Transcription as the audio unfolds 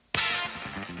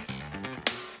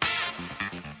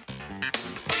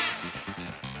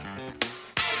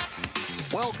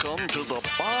Welcome to the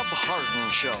Bob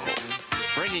Harden Show,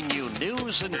 bringing you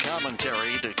news and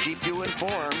commentary to keep you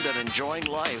informed and enjoying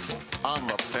life on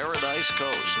the Paradise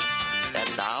Coast.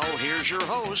 And now, here's your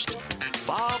host,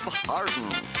 Bob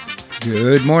Harden.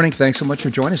 Good morning. Thanks so much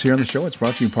for joining us here on the show. It's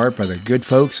brought to you in part by the good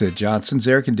folks at Johnson's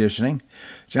Air Conditioning.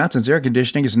 Johnson's Air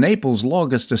Conditioning is Naples'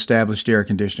 longest established air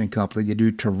conditioning company. They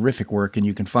do terrific work, and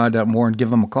you can find out more and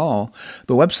give them a call.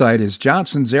 The website is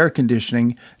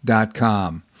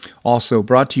johnsonsairconditioning.com. Also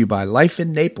brought to you by Life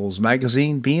in Naples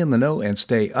magazine. Be in the know and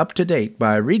stay up to date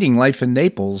by reading Life in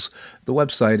Naples. The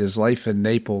website is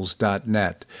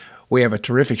lifeinnaples.net. We have a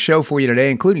terrific show for you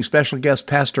today, including special guest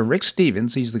Pastor Rick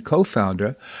Stevens. He's the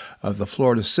co-founder of the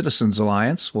Florida Citizens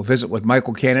Alliance. We'll visit with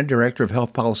Michael Cannon, Director of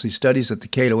Health Policy Studies at the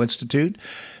Cato Institute.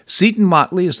 Seton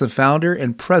Motley is the founder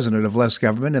and president of Less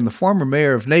Government, and the former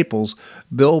mayor of Naples,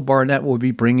 Bill Barnett, will be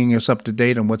bringing us up to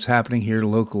date on what's happening here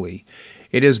locally.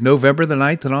 It is November the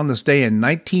 9th, and on this day in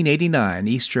 1989,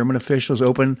 East German officials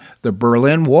opened the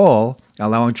Berlin Wall,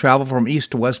 allowing travel from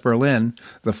East to West Berlin.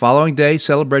 The following day,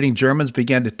 celebrating Germans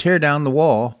began to tear down the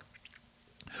wall.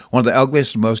 One of the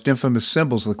ugliest and most infamous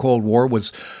symbols of the Cold War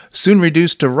was soon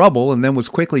reduced to rubble and then was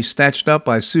quickly snatched up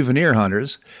by souvenir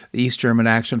hunters. The East German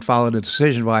action followed a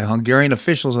decision by Hungarian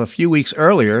officials a few weeks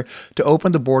earlier to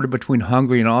open the border between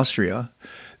Hungary and Austria.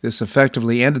 This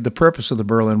effectively ended the purpose of the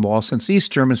Berlin Wall, since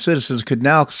East German citizens could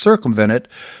now circumvent it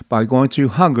by going through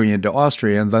Hungary into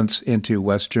Austria and thence into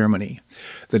West Germany.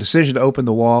 The decision to open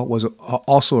the wall was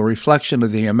also a reflection of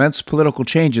the immense political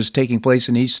changes taking place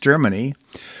in East Germany,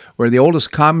 where the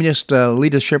oldest communist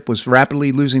leadership was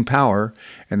rapidly losing power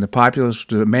and the populace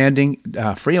demanding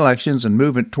free elections and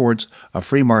movement towards a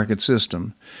free market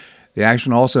system. The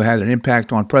action also had an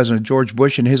impact on President George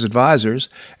Bush and his advisors.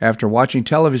 After watching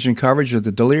television coverage of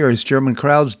the delirious German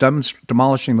crowds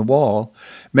demolishing the wall,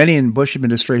 many in the Bush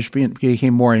administration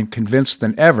became more convinced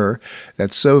than ever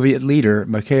that Soviet leader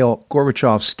Mikhail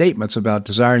Gorbachev's statements about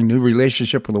desiring new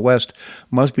relationship with the West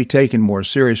must be taken more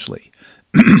seriously.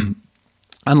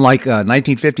 Unlike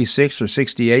 1956 or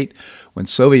 68, when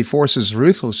Soviet forces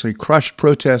ruthlessly crushed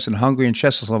protests in Hungary and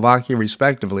Czechoslovakia,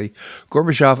 respectively,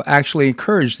 Gorbachev actually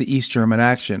encouraged the East German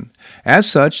action. As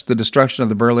such, the destruction of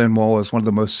the Berlin Wall was one of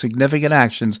the most significant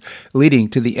actions leading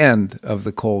to the end of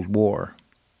the Cold War.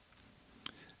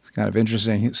 It's kind of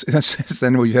interesting. Since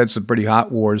then, we've had some pretty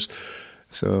hot wars,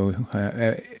 so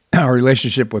our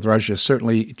relationship with Russia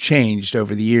certainly changed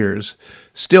over the years.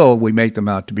 Still, we make them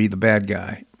out to be the bad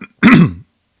guy.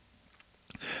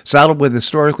 Saddled with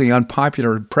historically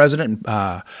unpopular president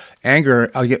and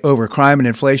anger over crime and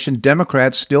inflation,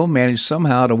 Democrats still managed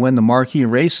somehow to win the marquee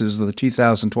races of the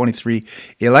 2023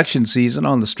 election season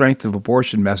on the strength of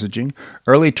abortion messaging,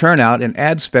 early turnout, and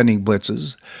ad spending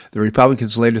blitzes. The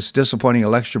Republicans' latest disappointing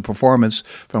election performance,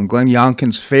 from Glenn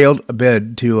Youngkin's failed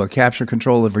bid to capture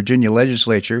control of the Virginia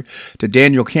legislature to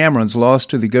Daniel Cameron's loss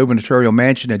to the gubernatorial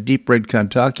mansion at Deep Red,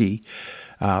 Kentucky,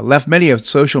 left many of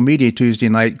social media Tuesday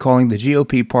night calling the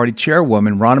GOP party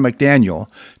chairwoman, Ronna McDaniel,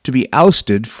 to be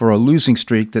ousted for a losing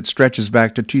streak that stretches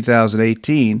back to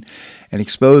 2018 and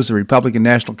exposed the Republican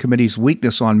National Committee's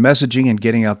weakness on messaging and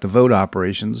getting out the vote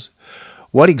operations.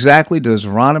 What exactly does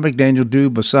Ronna McDaniel do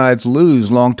besides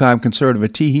lose longtime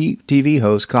conservative TV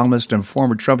host, columnist, and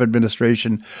former Trump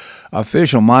administration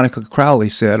official Monica Crowley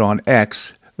said on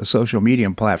X, the social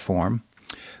media platform?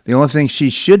 The only thing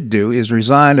she should do is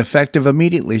resign effective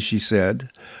immediately, she said.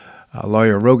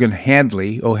 Lawyer Rogan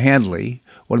Handley,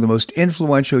 one of the most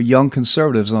influential young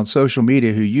conservatives on social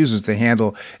media who uses the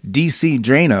handle DC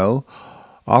Drano,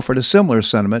 offered a similar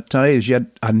sentiment. Tonight is yet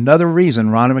another reason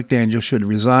Ronna McDaniel should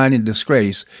resign in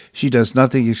disgrace. She does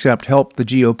nothing except help the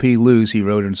GOP lose, he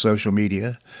wrote in social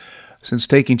media. Since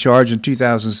taking charge in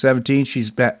 2017,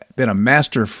 she's been a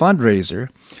master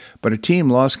fundraiser, but her team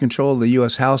lost control of the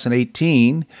U.S. House in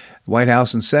 2018, White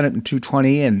House and Senate in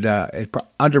 2020, and it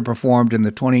underperformed in the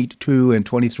 22 and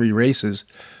 23 races,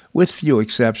 with few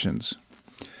exceptions.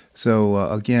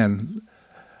 So, again,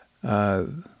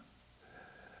 the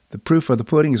proof of the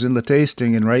pudding is in the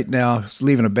tasting, and right now it's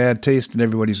leaving a bad taste in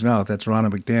everybody's mouth. That's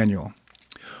Ronna McDaniel.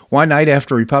 One night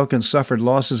after Republicans suffered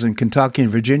losses in Kentucky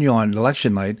and Virginia on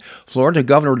election night, Florida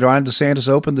Governor Ron DeSantis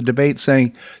opened the debate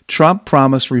saying Trump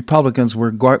promised Republicans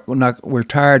we're going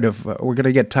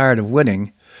to get tired of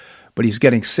winning, but he's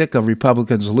getting sick of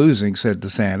Republicans losing, said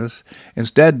DeSantis.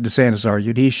 Instead, DeSantis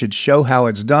argued he should show how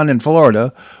it's done in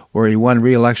Florida, where he won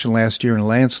re-election last year in a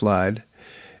landslide.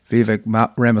 Vivek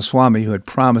Ramaswamy, who had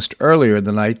promised earlier in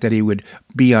the night that he would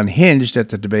be unhinged at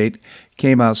the debate,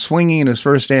 came out swinging in his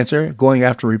first answer, going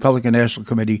after Republican National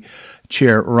Committee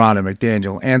Chair Ronna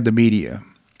McDaniel and the media.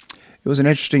 It was an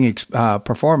interesting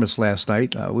performance last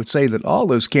night. I would say that all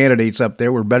those candidates up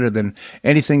there were better than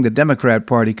anything the Democrat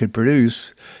Party could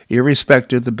produce,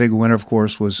 irrespective. The big winner, of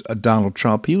course, was Donald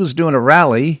Trump. He was doing a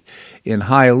rally in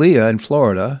Hialeah in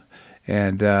Florida,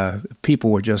 and people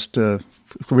were just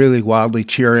really wildly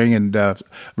cheering and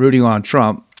rooting on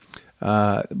Trump.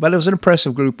 But it was an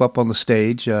impressive group up on the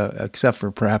stage, except for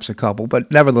perhaps a couple.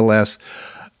 But nevertheless,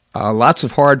 lots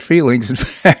of hard feelings. In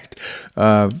fact,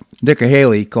 Nikki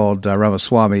Haley called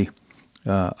Ramaswamy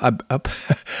a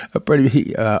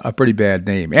pretty bad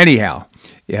name. Anyhow,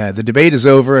 yeah, the debate is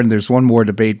over, and there's one more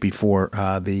debate before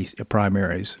the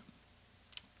primaries.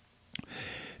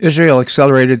 Israel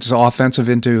accelerated its offensive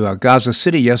into Gaza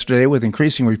City yesterday with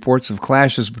increasing reports of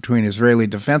clashes between Israeli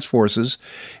defense forces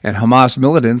and Hamas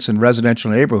militants in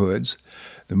residential neighborhoods.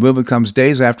 The movement comes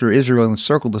days after Israel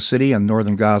encircled the city on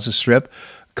northern Gaza Strip,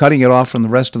 cutting it off from the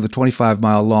rest of the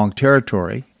 25-mile-long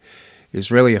territory.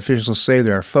 Israeli officials say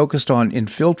they are focused on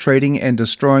infiltrating and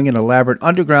destroying an elaborate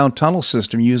underground tunnel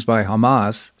system used by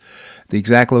Hamas. The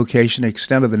exact location and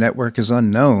extent of the network is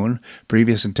unknown.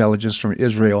 Previous intelligence from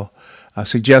Israel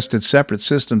suggested separate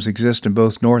systems exist in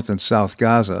both North and South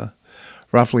Gaza.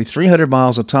 Roughly 300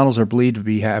 miles of tunnels are believed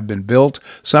to have been built,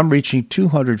 some reaching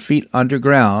 200 feet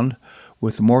underground,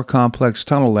 with a more complex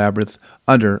tunnel labyrinth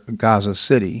under Gaza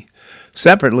City.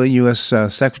 Separately, U.S.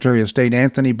 Secretary of State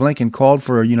Anthony Blinken called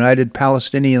for a united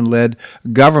Palestinian-led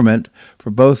government for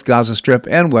both Gaza Strip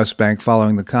and West Bank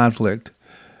following the conflict.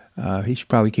 He should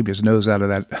probably keep his nose out of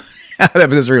that, out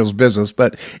of Israel's business,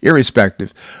 but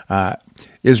irrespective.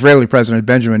 Israeli President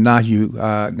Benjamin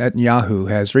Netanyahu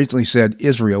has recently said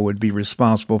Israel would be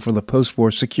responsible for the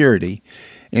post-war security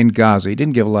in Gaza. He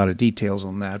didn't give a lot of details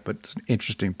on that, but it's an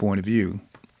interesting point of view.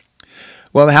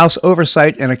 Well, the House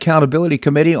Oversight and Accountability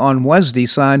Committee on Wednesday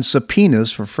signed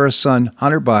subpoenas for first son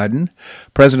Hunter Biden,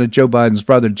 President Joe Biden's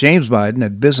brother James Biden,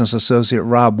 and business associate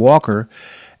Rob Walker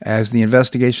as the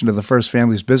investigation of the First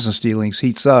Family's business dealings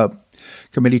heats up.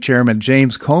 Committee Chairman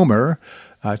James Comer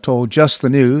told Just the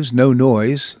News, no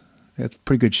noise, that's a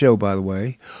pretty good show, by the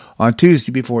way, on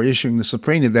Tuesday before issuing the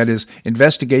subpoena that his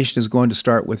investigation is going to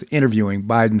start with interviewing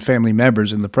Biden family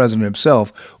members, and the president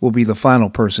himself will be the final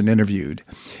person interviewed.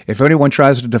 If anyone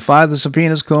tries to defy the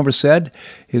subpoenas, Comer said,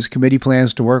 his committee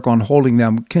plans to work on holding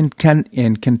them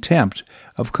in contempt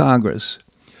of Congress.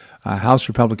 House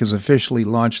Republicans officially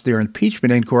launched their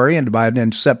impeachment inquiry into Biden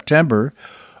in September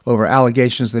over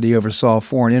allegations that he oversaw a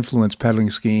foreign influence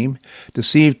peddling scheme,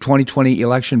 deceived 2020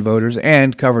 election voters,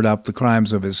 and covered up the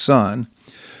crimes of his son.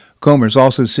 Comer is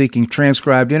also seeking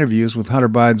transcribed interviews with Hunter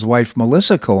Biden's wife,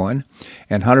 Melissa Cohen,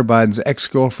 and Hunter Biden's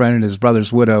ex-girlfriend and his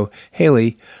brother's widow,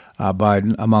 Haley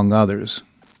Biden, among others.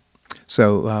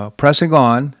 So pressing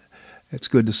on, it's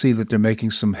good to see that they're making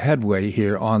some headway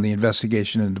here on the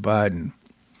investigation into Biden.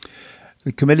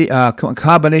 The committee,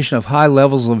 combination of high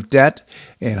levels of debt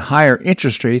and higher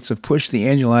interest rates have pushed the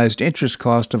annualized interest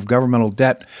cost of governmental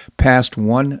debt past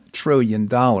 $1 trillion.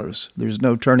 There's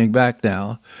no turning back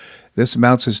now. This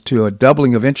amounts to a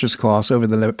doubling of interest costs over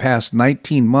the past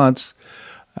 19 months,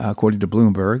 according to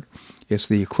Bloomberg. It's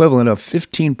the equivalent of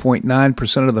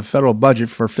 15.9% of the federal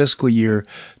budget for fiscal year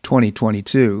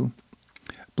 2022.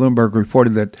 Bloomberg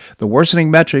reported that the worsening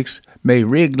metrics may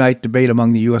reignite debate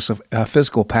among the U.S.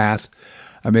 fiscal path.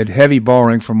 Amid heavy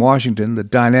borrowing from Washington, the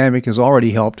dynamic has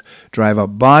already helped drive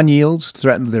up bond yields,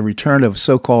 threatened the return of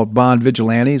so-called bond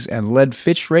vigilantes, and led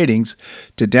Fitch Ratings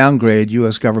to downgrade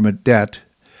U.S. government debt.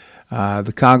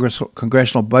 The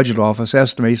Congressional Budget Office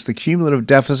estimates the cumulative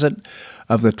deficit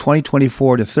of the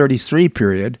 2024 to 33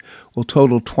 period will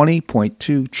total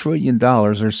 $20.2 trillion,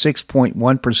 or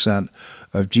 6.1%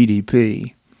 of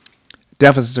GDP.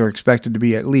 Deficits are expected to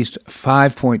be at least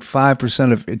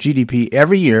 5.5% of GDP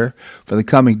every year for the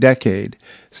coming decade.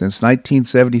 Since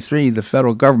 1973, the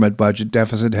federal government budget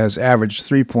deficit has averaged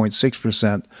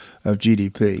 3.6% of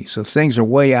GDP. So things are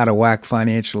way out of whack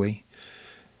financially,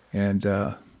 and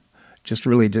just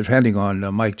really depending on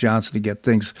Mike Johnson to get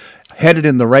things headed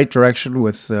in the right direction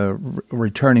with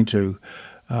returning to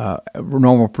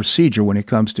normal procedure when it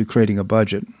comes to creating a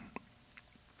budget.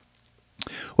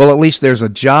 Well, at least there's a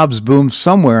jobs boom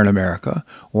somewhere in America.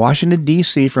 Washington,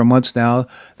 D.C., for months now,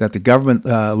 that the government,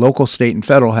 local, state, and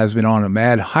federal, has been on a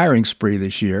mad hiring spree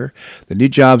this year. The new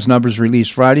jobs numbers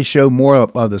released Friday show more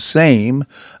of the same.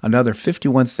 Another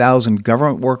 51,000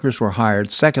 government workers were hired,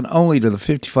 second only to the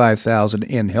 55,000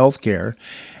 in healthcare,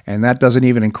 and that doesn't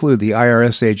even include the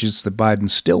IRS agents that Biden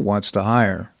still wants to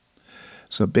hire.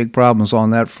 So big problems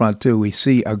on that front, too. We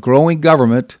see a growing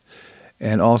government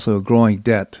and also a growing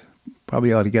debt.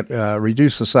 Probably ought to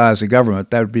reduce the size of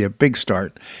government. That would be a big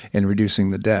start in reducing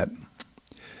the debt.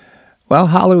 Well,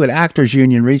 Hollywood Actors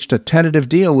Union reached a tentative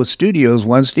deal with studios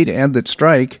Wednesday to end its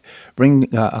strike, bringing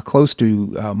close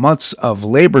to months of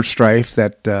labor strife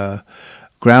that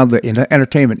ground the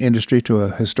entertainment industry to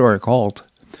a historic halt.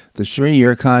 The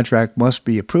 3-year contract must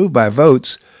be approved by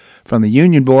votes from the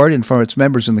union board and from its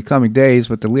members in the coming days,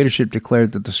 but the leadership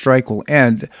declared that the strike will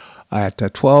end at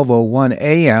 12:01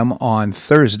 a.m. on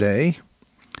Thursday.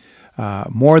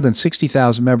 More than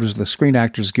 60,000 members of the Screen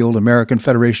Actors Guild, American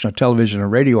Federation of Television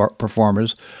and Radio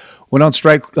Performers, went on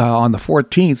strike on the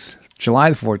 14th,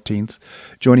 July the 14th,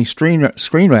 joining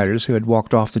screenwriters who had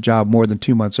walked off the job more than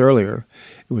 2 months earlier.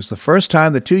 It was the first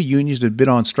time the two unions had been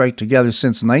on strike together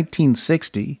since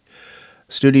 1960.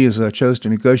 Studios chose to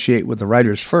negotiate with the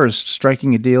writers first,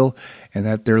 striking a deal and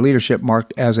that their leadership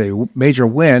marked as a major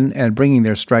win and bringing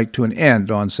their strike to an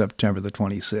end on September the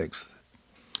 26th.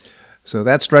 So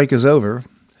that strike is over,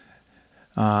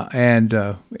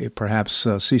 and perhaps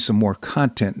see some more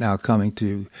content now coming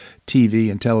to TV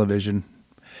and television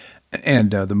and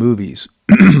the movies.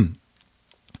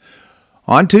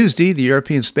 On Tuesday, the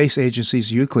European Space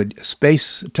Agency's Euclid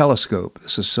Space Telescope,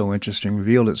 this is so interesting,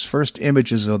 revealed its first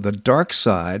images of the dark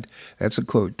side, that's a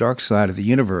quote, dark side of the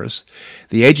universe.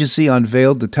 The agency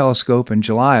unveiled the telescope in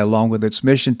July along with its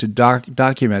mission to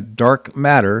document dark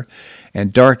matter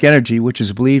and dark energy, which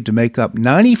is believed to make up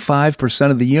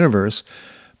 95% of the universe,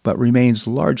 but remains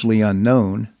largely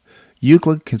unknown.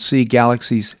 Euclid can see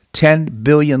galaxies 10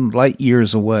 billion light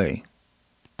years away.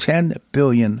 10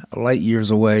 billion light years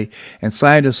away, and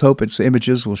scientists hope its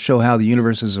images will show how the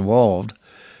universe has evolved.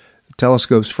 The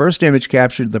telescope's first image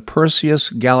captured the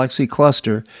Perseus galaxy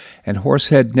cluster and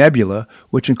Horsehead Nebula,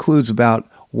 which includes about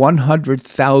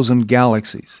 100,000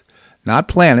 galaxies. Not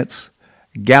planets,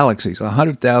 galaxies,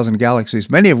 100,000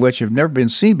 galaxies, many of which have never been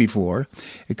seen before.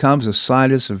 It comes as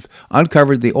scientists have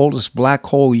uncovered the oldest black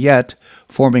hole yet,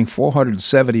 forming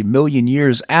 470 million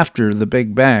years after the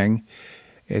Big Bang.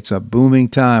 It's a booming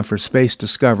time for space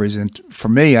discoveries, and for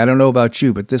me, I don't know about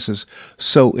you, but this is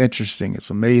so interesting. It's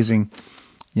amazing,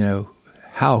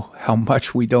 how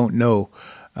much we don't know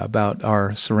about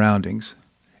our surroundings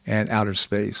and outer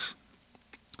space.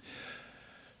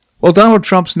 Well, Donald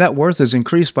Trump's net worth has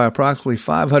increased by approximately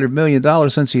 $500 million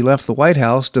since he left the White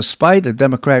House, despite a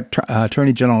Democrat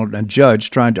attorney general and judge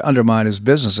trying to undermine his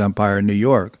business empire in New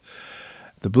York.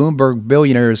 The Bloomberg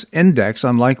Billionaires Index,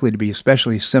 unlikely to be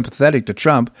especially sympathetic to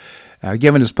Trump,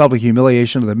 given his public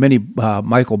humiliation of the mini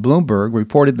Michael Bloomberg,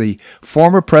 reported the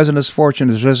former president's fortune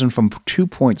has risen from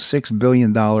 $2.6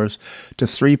 billion to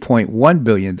 $3.1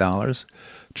 billion.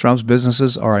 Trump's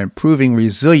businesses are improving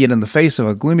resilient in the face of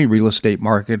a gloomy real estate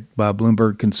market,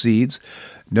 Bloomberg concedes,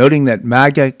 noting that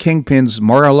MAGA Kingpin's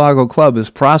Mar-a-Lago club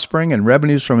is prospering and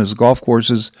revenues from his golf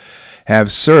courses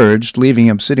have surged, leaving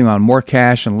him sitting on more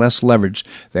cash and less leverage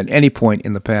than any point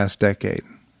in the past decade.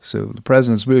 So the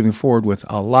president's moving forward with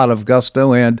a lot of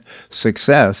gusto and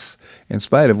success, in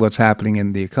spite of what's happening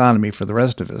in the economy for the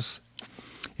rest of us.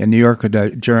 In New York,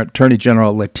 Attorney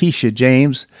General Letitia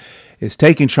James is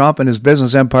taking Trump and his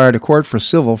business empire to court for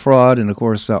civil fraud, and of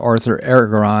course Arthur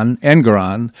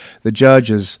Engoron, the judge,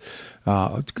 is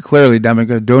clearly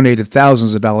donated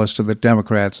thousands of dollars to the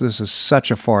Democrats. This is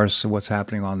such a farce, what's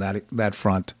happening on that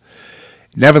front.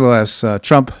 Nevertheless,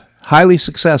 Trump highly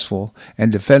successful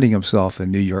and defending himself in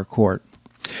New York court.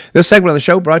 This segment of the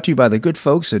show brought to you by the good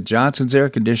folks at Johnson's Air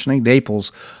Conditioning,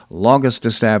 Naples' longest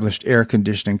established air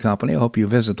conditioning company. I hope you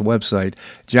visit the website,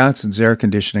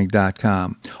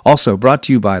 johnsonsairconditioning.com. Also brought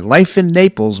to you by Life in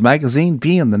Naples magazine.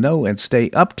 Be in the know and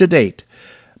stay up to date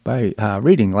by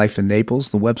reading Life in Naples.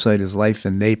 The website is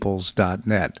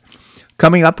lifeinnaples.net.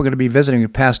 Coming up, we're going to be visiting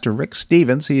with Pastor Rick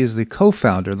Stevens. He is the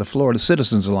co-founder of the Florida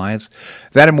Citizens Alliance.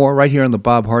 That and more right here on The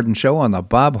Bob Harden Show on the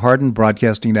Bob Harden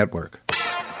Broadcasting Network.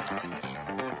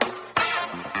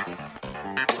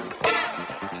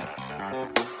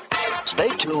 Stay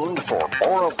tuned for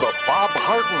more of The Bob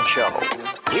Harden Show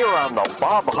here on the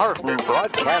Bob Harden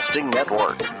Broadcasting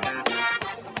Network.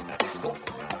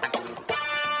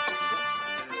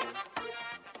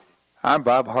 I'm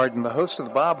Bob Harden, the host of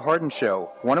The Bob Harden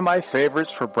Show. One of my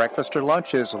favorites for breakfast or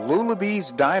lunch is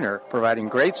Lulabee's Diner, providing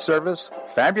great service,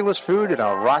 fabulous food, and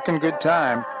a rockin' good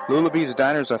time. Lulabee's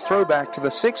Diner is a throwback to the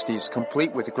 60s,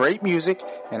 complete with great music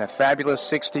and a fabulous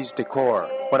 60s decor.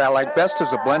 What I like best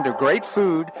is a blend of great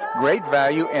food, great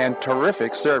value, and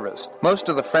terrific service. Most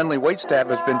of the friendly waitstaff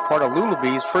has been part of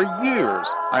Lulabee's for years.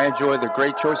 I enjoy the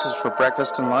great choices for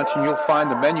breakfast and lunch, and you'll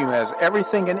find the menu has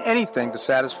everything and anything to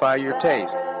satisfy your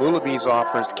taste. Lulabee's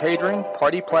offers catering,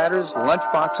 party platters, lunch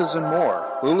boxes, and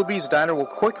more. Lulabee's Diner will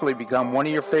quickly become one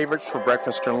of your favorites for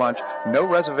breakfast or lunch. No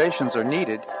reservations are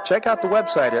needed. Check out the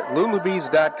website at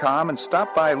lulabees.com and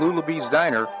stop by Lulabee's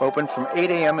Diner, open from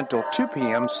 8 a.m. until 2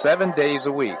 p.m. 7 days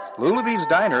a week. Lulabee's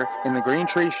Diner in the Green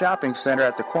Tree Shopping Center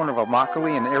at the corner of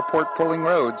Immokalee and Airport Pulling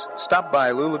Roads. Stop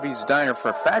by Lulabee's Diner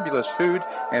for fabulous food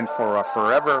and for a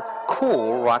forever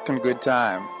cool rockin' good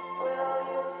time.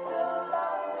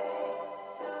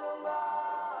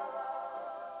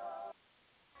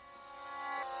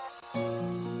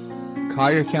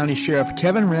 Collier County Sheriff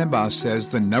Kevin Rambaugh says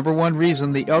the number one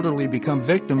reason the elderly become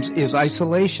victims is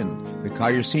isolation. The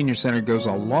Collier Senior Center goes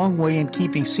a long way in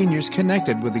keeping seniors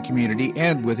connected with the community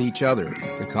and with each other.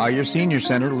 The Collier Senior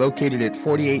Center, located at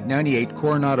 4898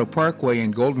 Coronado Parkway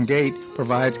in Golden Gate,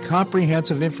 provides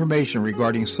comprehensive information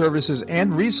regarding services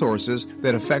and resources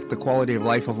that affect the quality of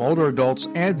life of older adults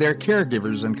and their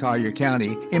caregivers in Collier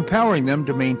County, empowering them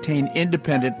to maintain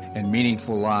independent and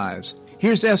meaningful lives.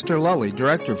 Here's Esther Lully,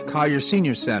 Director of Collier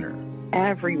Senior Center.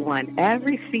 Everyone,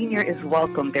 every senior is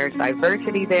welcome. There's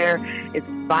diversity there. It's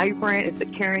vibrant. It's a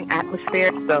caring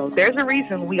atmosphere. So there's a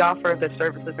reason we offer the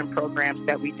services and programs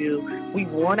that we do. We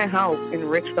want to help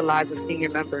enrich the lives of senior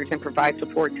members and provide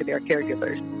support to their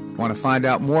caregivers. Want to find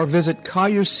out more? Visit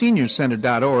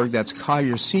CollierSeniorCenter.org. That's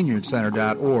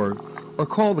CollierSeniorCenter.org. Or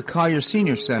call the Collier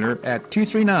Senior Center at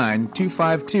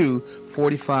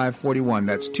 239-252-4541.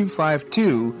 That's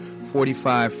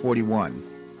 252-4541.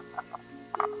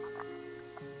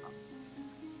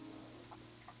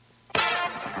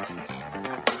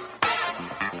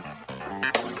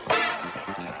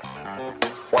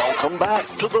 Welcome back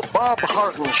to the Bob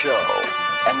Harden Show.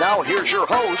 And now here's your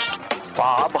host,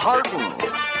 Bob Harden.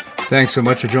 Thanks so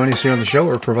much for joining us here on the show.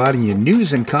 We're providing you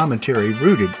news and commentary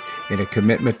rooted in a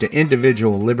commitment to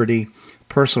individual liberty,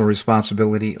 personal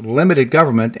responsibility, limited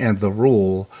government, and the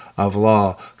rule of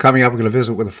law. Coming up, we're going to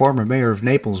visit with the former mayor of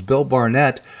Naples, Bill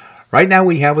Barnett. Right now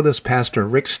we have with us Pastor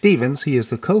Rick Stevens. He is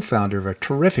the co-founder of a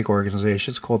terrific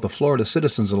organization. It's called the Florida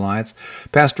Citizens Alliance.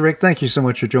 Pastor Rick, thank you so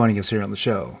much for joining us here on the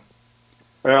show.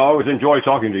 Well, I always enjoy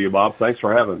talking to you, Bob. Thanks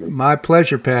for having me. My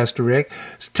pleasure, Pastor Rick.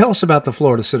 Tell us about the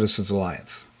Florida Citizens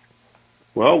Alliance.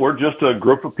 Well, we're just a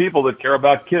group of people that care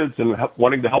about kids and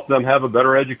wanting to help them have a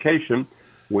better education.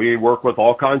 We work with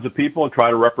all kinds of people and try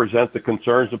to represent the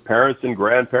concerns of parents and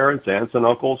grandparents, aunts and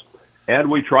uncles, and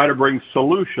we try to bring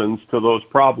solutions to those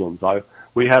problems.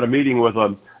 We had a meeting with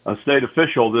a state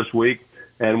official this week,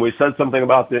 and we said something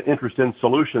about the interest in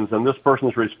solutions, and this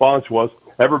person's response was,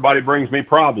 everybody brings me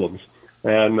problems.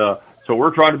 And so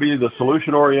we're trying to be the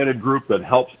solution-oriented group that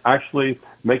helps actually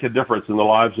make a difference in the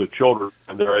lives of children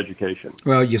and their education.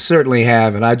 Well, you certainly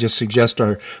have, and I just suggest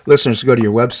our listeners to go to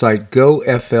your website,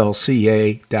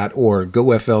 goflca.org,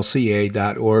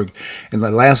 goflca.org. In the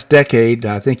last decade,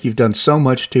 I think you've done so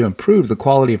much to improve the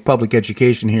quality of public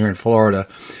education here in Florida,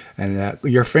 and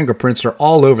your fingerprints are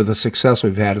all over the success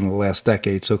we've had in the last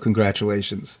decade, so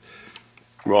congratulations.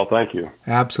 Well, thank you.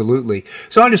 Absolutely.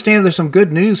 So I understand there's some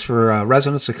good news for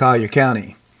residents of Collier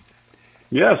County.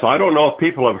 Yes, I don't know if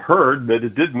people have heard, but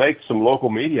it did make some local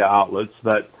media outlets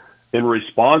that in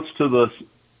response to the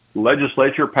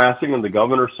legislature passing and the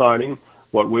governor signing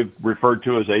what we've referred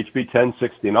to as HB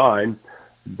 1069,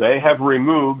 they have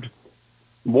removed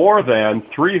more than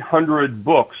 300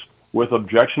 books with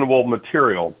objectionable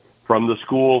material from the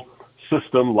school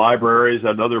system, libraries,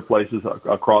 and other places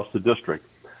across the district.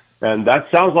 And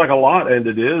that sounds like a lot, and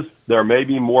it is. There may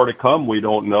be more to come. We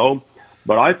don't know.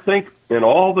 But I think in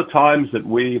all the times that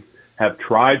we have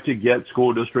tried to get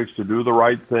school districts to do the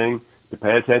right thing, to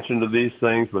pay attention to these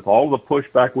things, with all the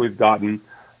pushback we've gotten,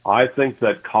 I think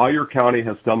that Collier County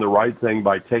has done the right thing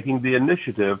by taking the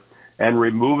initiative and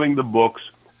removing the books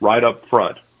right up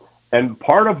front. And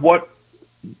part of what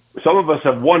some of us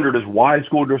have wondered is why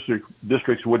school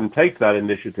districts wouldn't take that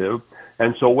initiative.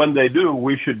 And so when they do,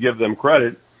 we should give them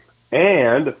credit,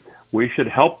 and we should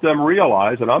help them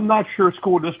realize, and I'm not sure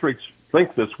school districts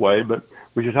think this way, but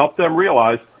we should help them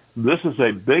realize this is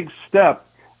a big step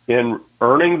in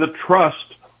earning the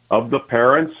trust of the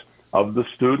parents, of the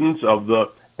students, of the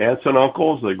aunts and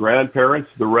uncles, the grandparents,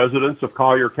 the residents of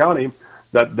Collier County,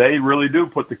 that they really do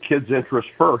put the kids' interest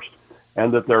first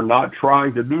and that they're not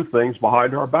trying to do things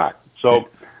behind our back. So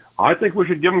I think we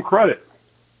should give them credit.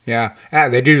 Yeah,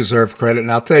 they do deserve credit.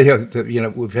 And I'll tell you,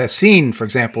 we've seen, for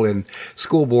example, in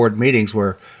school board meetings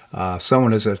where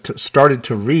someone has started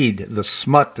to read the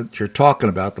smut that you're talking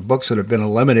about, the books that have been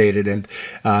eliminated, and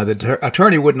the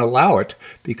attorney wouldn't allow it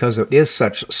because it is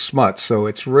such smut. So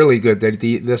it's really good that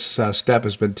this step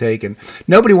has been taken.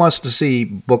 Nobody wants to see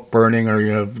book burning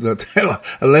or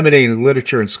eliminating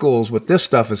literature in schools, but this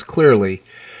stuff is clearly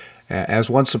As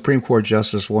one Supreme Court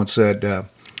justice once said,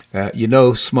 you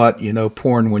know smut, you know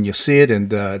porn when you see it,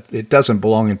 and it doesn't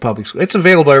belong in public schools. It's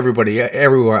available to everybody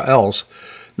everywhere else,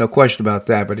 no question about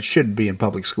that, but it shouldn't be in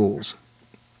public schools.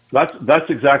 That's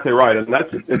exactly right, and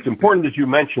it's important that you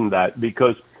mentioned that,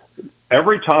 because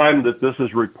every time that this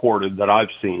is reported, that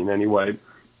I've seen anyway,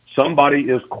 somebody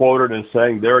is quoted as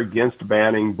saying they're against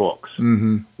banning books.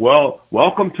 Mm-hmm. Well,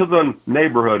 welcome to the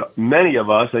neighborhood. Many of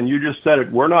us, and you just said it,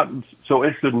 we're not so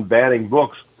interested in banning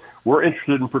books. We're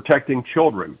interested in protecting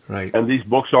children. Right. And these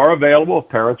books are available. If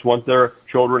parents want their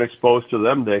children exposed to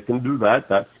them, they can do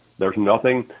that. There's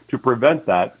nothing to prevent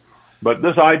that. But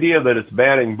this idea that it's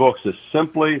banning books is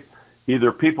simply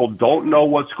either people don't know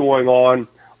what's going on,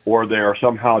 or they are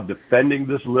somehow defending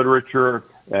this literature,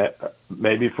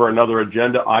 maybe for another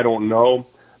agenda, I don't know.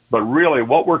 But really,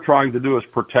 what we're trying to do is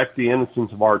protect the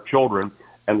innocence of our children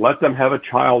and let them have a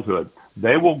childhood.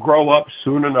 They will grow up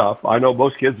soon enough. I know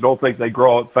most kids don't think they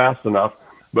grow up fast enough,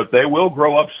 but they will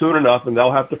grow up soon enough, and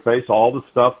they'll have to face all the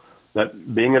stuff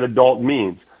that being an adult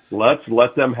means. Let's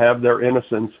let them have their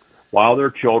innocence while they're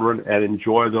children and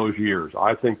enjoy those years.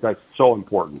 I think that's so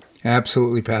important.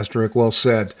 Absolutely, Pastor Rick. Well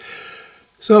said.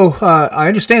 So I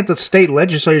understand that state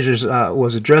legislatures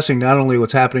was addressing not only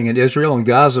what's happening in Israel and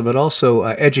Gaza, but also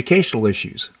educational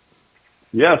issues.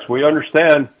 Yes, we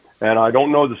understand, and I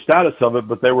don't know the status of it,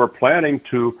 but they were planning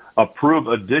to approve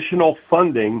additional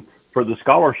funding for the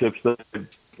scholarships that they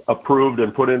approved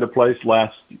and put into place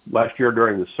last year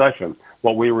during the session,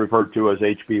 what we referred to as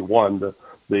HB1,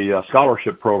 the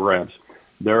scholarship programs.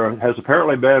 There has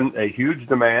apparently been a huge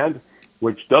demand,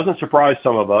 which doesn't surprise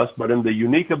some of us, but in the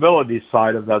unique abilities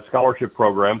side of that scholarship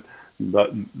program,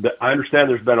 I understand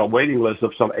there's been a waiting list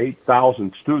of some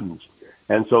 8,000 students.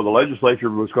 And so the legislature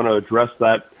was going to address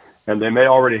that, and they may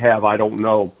already have, I don't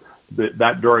know,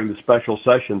 that during the special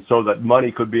session, so that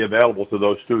money could be available to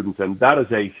those students. And that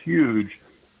is a huge,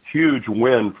 huge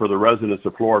win for the residents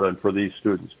of Florida and for these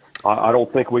students. I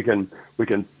don't think we can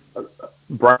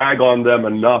brag on them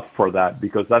enough for that,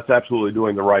 because that's absolutely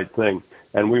doing the right thing.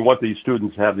 And we want these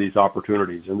students to have these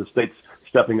opportunities, and the state's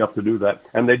stepping up to do that.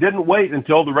 And they didn't wait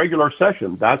until the regular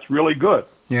session. That's really good.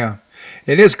 Yeah,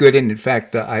 it is good. And in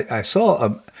fact, I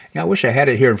saw, I wish I had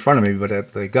it here in front of me,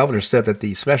 but the governor said that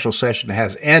the special session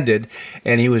has ended,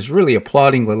 and he was really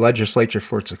applauding the legislature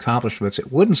for its accomplishments.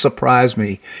 It wouldn't surprise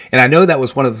me, and I know that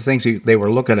was one of the things they were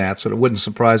looking at, so it wouldn't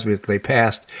surprise me if they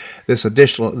passed this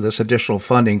additional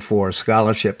funding for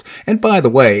scholarships. And by the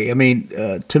way, I mean,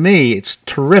 to me, it's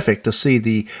terrific to see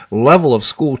the level of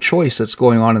school choice that's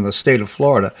going on in the state of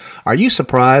Florida. Are you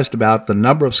surprised about the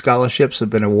number of scholarships that have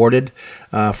been awarded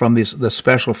from the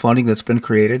special funding that's been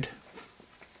created?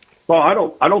 Well,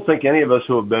 I don't think any of us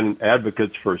who have been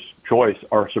advocates for choice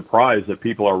are surprised that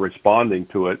people are responding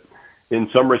to it. In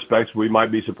some respects, we might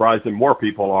be surprised that more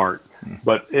people aren't.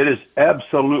 But it is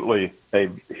absolutely a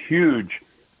huge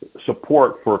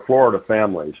support for Florida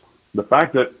families. The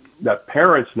fact that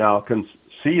parents now can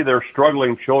see their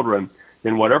struggling children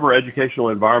in whatever educational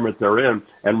environment they're in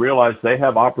and realize they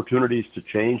have opportunities to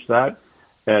change that.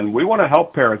 And we want to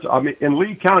help parents. I mean, in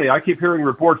Lee County, I keep hearing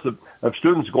reports of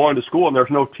students going to school and there's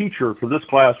no teacher for this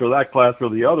class or that class or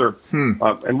the other.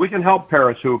 And we can help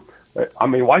parents who, I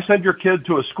mean, why send your kid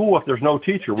to a school if there's no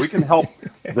teacher? We can help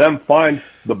them find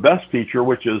the best teacher,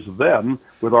 which is them,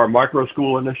 with our micro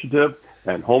school initiative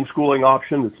and homeschooling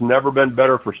option. It's never been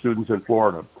better for students in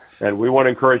Florida. And we want to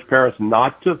encourage parents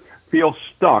not to feel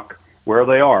stuck where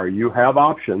they are. You have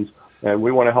options, and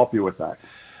we want to help you with that.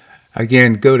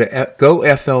 Again, go to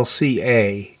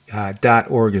goflca.org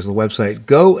is the website.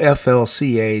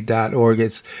 goflca.org.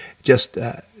 It's just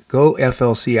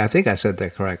GoFLC, I think I said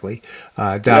that correctly,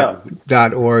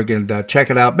 .org, and check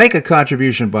it out. Make a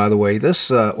contribution, by the way.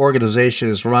 This organization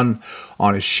is run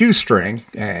on a shoestring.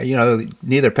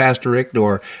 Neither Pastor Rick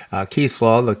nor Keith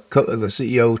Flaw, the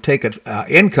CEO, take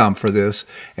income for this,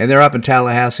 and they're up in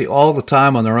Tallahassee all the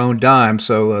time on their own dime.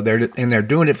 So they're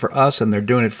doing it for us, and they're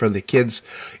doing it for the kids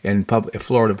in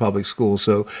Florida public schools.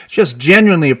 So just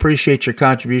genuinely appreciate your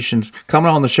contributions coming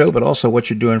on the show, but also what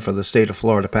you're doing for the state of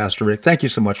Florida, Pastor Rick. Thank you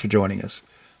so much for joining us.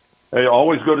 Hey,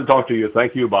 always good to talk to you.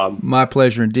 Thank you, Bob. My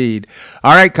pleasure indeed.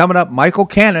 All right, coming up, Michael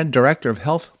Cannon, Director of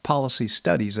Health Policy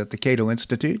Studies at the Cato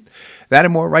Institute. That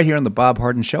and more right here on The Bob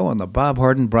Harden Show on the Bob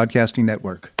Harden Broadcasting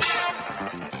Network.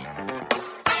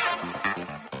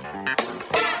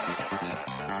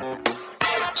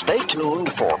 Stay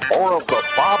tuned for more of The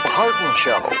Bob Harden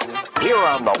Show here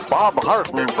on the Bob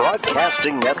Harden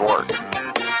Broadcasting Network.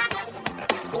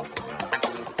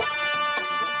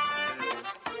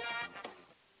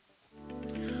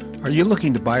 Are you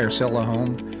looking to buy or sell a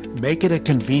home? Make it a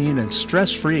convenient and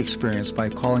stress-free experience by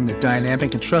calling the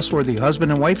dynamic and trustworthy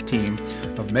husband and wife team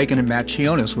of Megan and Matt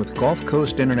Chionis with Gulf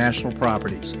Coast International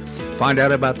Properties. Find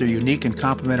out about their unique and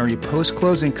complimentary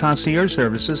post-closing concierge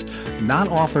services not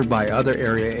offered by other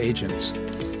area agents.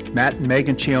 Matt and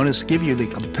Megan Chionis give you the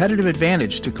competitive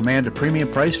advantage to command a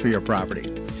premium price for your property.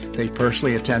 They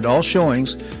personally attend all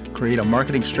showings, create a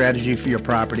marketing strategy for your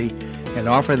property, and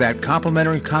offer that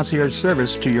complimentary concierge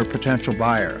service to your potential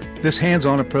buyer. This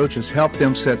hands-on approach has helped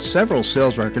them set several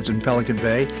sales records in Pelican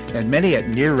Bay and many at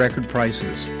near-record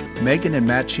prices. Megan and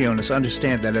Matt Chionis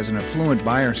understand that as an affluent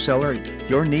buyer-seller,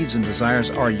 your needs and desires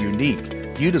are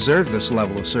unique. You deserve this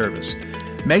level of service.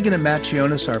 Megan and Matt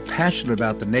Chionis are passionate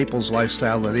about the Naples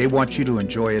lifestyle, and they want you to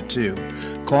enjoy it too.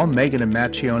 Call Megan and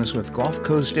Matt Chionis with Gulf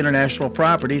Coast International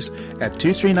Properties at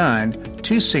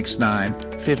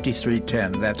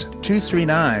 239-269-5310. That's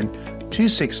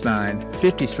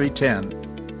 239-269-5310.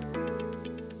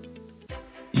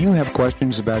 Do you have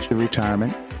questions about your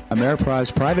retirement?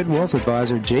 Ameriprise Private Wealth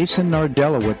Advisor Jason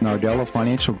Nardella with Nardella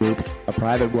Financial Group, a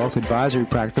private wealth advisory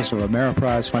practice of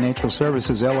Ameriprise Financial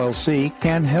Services, LLC,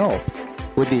 can help.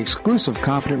 With the exclusive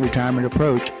Confident Retirement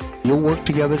approach, you'll work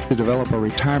together to develop a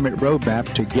retirement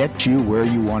roadmap to get you where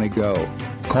you want to go.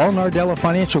 Call Nardella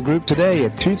Financial Group today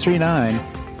at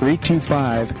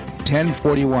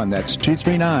 239-325-1041. That's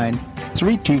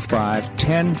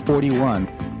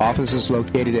 239-325-1041. Office is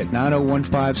located at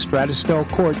 9015 Stratusdale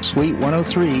Court, Suite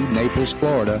 103, Naples,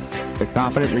 Florida. The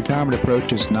Confident Retirement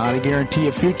approach is not a guarantee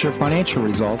of future financial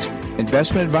results.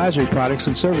 Investment advisory products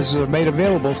and services are made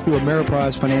available through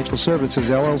Ameriprise Financial Services,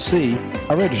 LLC,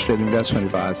 a registered investment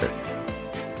advisor.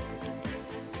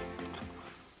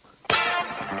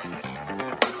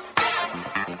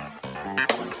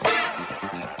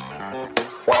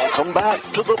 Welcome back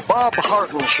to the Bob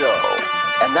Harden Show.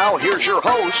 And now here's your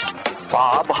host,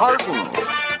 Bob Harden.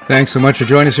 Thanks so much for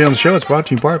joining us here on the show. It's brought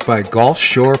to you in part by Gulf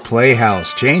Shore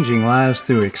Playhouse, changing lives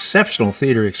through exceptional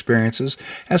theater experiences.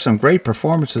 Has some great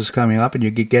performances coming up, and you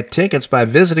can get tickets by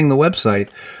visiting the website,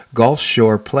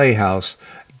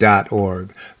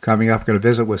 gulfshoreplayhouse.org. Coming up, we're going to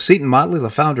visit with Seton Motley, the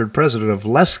founder and president of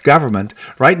Less Government.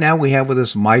 Right now, we have with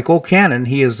us Michael Cannon.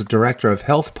 He is the director of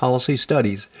Health Policy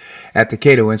Studies at the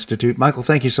Cato Institute. Michael,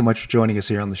 thank you so much for joining us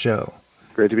here on the show.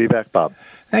 Great to be back, Bob.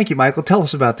 Thank you, Michael. Tell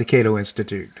us about the Cato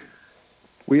Institute.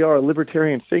 We are a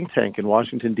libertarian think tank in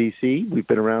Washington, D.C. We've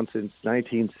been around since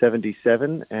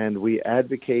 1977, and we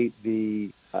advocate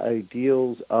the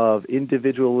ideals of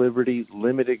individual liberty,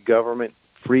 limited government,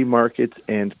 free markets,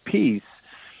 and peace.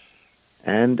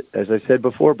 And as I said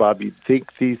before, Bob, you'd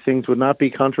think these things would not be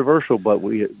controversial, but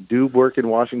we do work in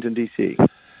Washington, D.C.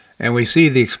 And we see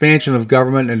the expansion of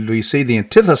government, and we see the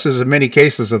antithesis in many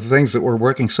cases of the things that we're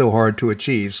working so hard to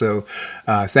achieve. So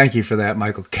thank you for that,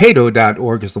 Michael.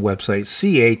 Cato.org is the website,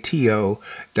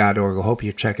 CATO.org. I hope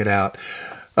you check it out.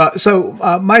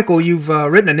 Michael, you've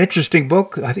written an interesting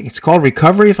book. I think it's called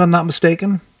Recovery, if I'm not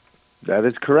mistaken. That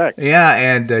is correct. Yeah,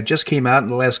 and just came out in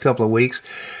the last couple of weeks.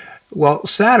 Well,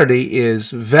 Saturday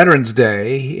is Veterans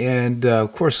Day, and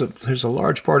of course, there's a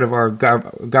large part of our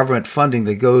government funding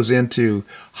that goes into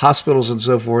hospitals and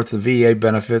so forth, the VA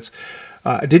benefits.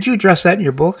 Did you address that in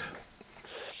your book?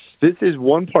 This is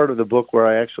one part of the book where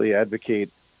I actually advocate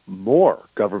more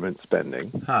government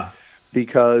spending,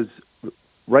 because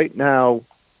right now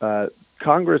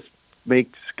Congress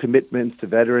makes commitments to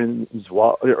veterans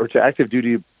or to active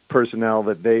duty personnel,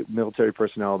 military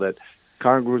personnel, that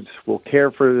Congress will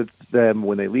care for them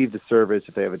when they leave the service,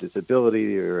 if they have a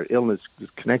disability or illness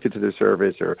connected to their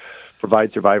service, or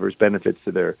provide survivors benefits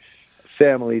to their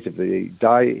families if they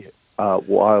die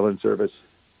while in service.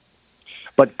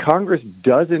 But Congress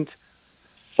doesn't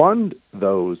fund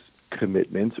those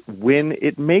commitments when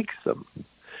it makes them.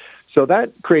 So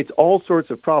that creates all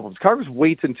sorts of problems. Congress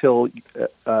waits until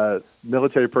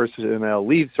military personnel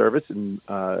leave service and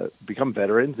become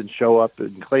veterans and show up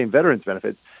and claim veterans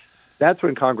benefits. That's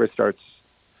when Congress starts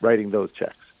writing those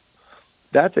checks.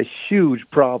 That's a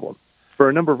huge problem for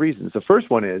a number of reasons. The first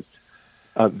one is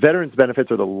veterans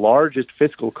benefits are the largest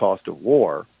fiscal cost of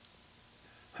war.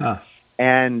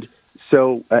 And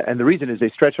so, and the reason is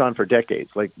they stretch on for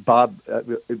decades. Like, Bob,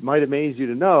 it might amaze you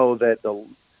to know that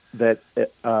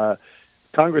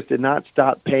Congress did not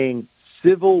stop paying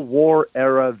Civil War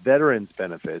era veterans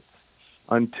benefits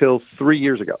until 3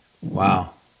 years ago.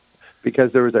 Wow.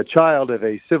 Because there was a child of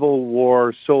a Civil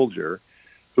War soldier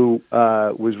who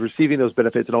was receiving those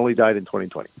benefits and only died in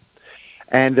 2020.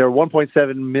 And there are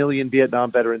 1.7 million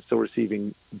Vietnam veterans still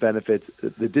receiving benefits.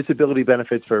 The disability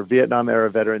benefits for Vietnam-era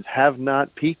veterans have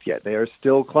not peaked yet. They are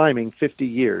still climbing 50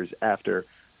 years after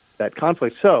that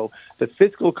conflict. So the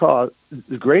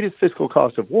greatest fiscal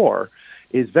cost of war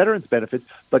is veterans benefits,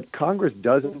 but Congress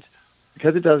doesn't,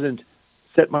 because it doesn't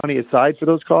set money aside for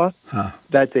those costs.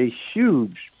 That's a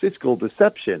huge fiscal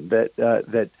deception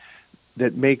that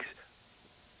makes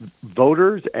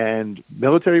voters and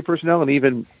military personnel and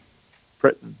even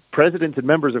presidents and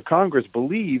members of Congress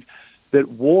believe that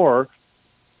war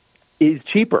is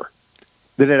cheaper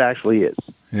than it actually is.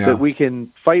 Yeah. That we can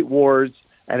fight wars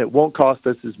and it won't cost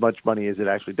us as much money as it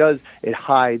actually does. It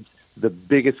hides the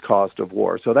biggest cost of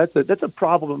war. So that's a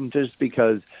problem just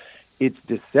because it's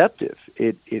deceptive.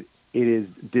 It is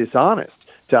dishonest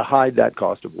to hide that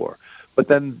cost of war. But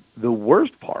then the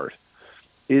worst part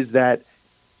is that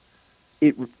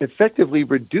it effectively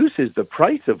reduces the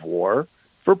price of war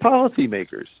for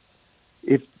policymakers.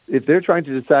 If they're trying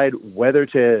to decide whether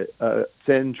to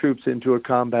send troops into a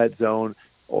combat zone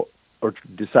or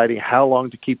deciding how long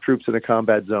to keep troops in a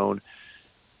combat zone,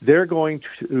 they're going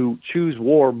to choose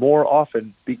war more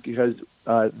often because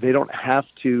they don't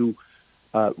have to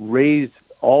raise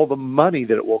all the money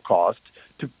that it will cost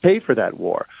to pay for that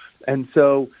war. And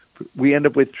so we end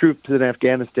up with troops in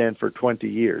Afghanistan for 20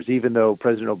 years, even though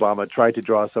President Obama tried to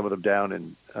draw some of them down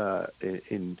in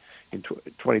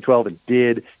 2012 and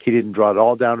did. He didn't draw it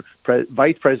all down.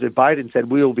 Vice President Biden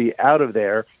said we will be out of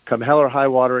there come hell or high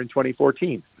water in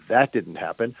 2014. That didn't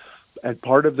happen. And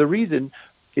part of the reason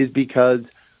is because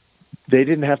they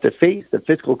didn't have to face the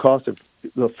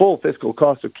full fiscal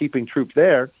cost of keeping troops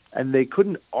there, and they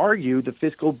couldn't argue the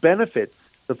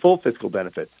full fiscal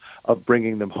benefits of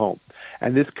bringing them home.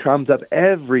 And this comes up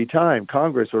every time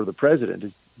Congress or the president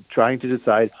is trying to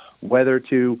decide whether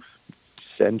to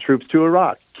send troops to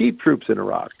Iraq, keep troops in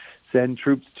Iraq, send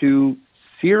troops to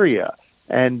Syria,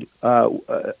 and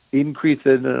increase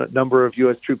the number of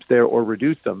U.S. troops there or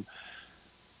reduce them.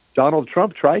 Donald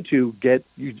Trump tried to get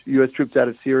U.S. troops out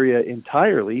of Syria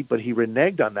entirely, but he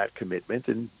reneged on that commitment,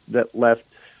 and that left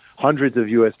hundreds of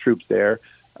U.S. troops there.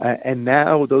 And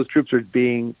now those troops are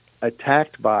being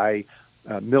attacked by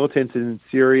militants in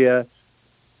Syria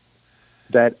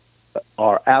that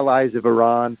are allies of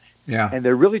Iran. Yeah. And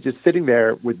they're really just sitting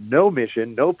there with no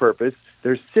mission, no purpose.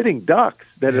 They're sitting ducks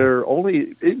that are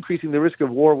only increasing the risk of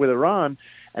war with Iran.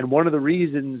 And one of the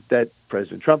reasons that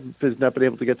President Trump has not been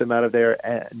able to get them out of there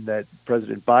and that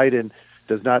President Biden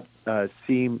does not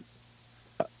seem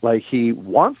like he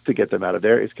wants to get them out of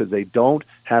there is because they don't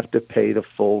have to pay the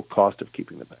full cost of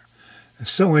keeping them there. It's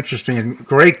so interesting and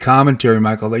great commentary,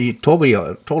 Michael. You told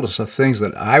us of things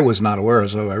that I was not aware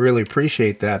of, so I really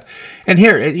appreciate that. And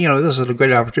here, this is a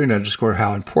great opportunity to underscore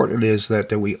how important it is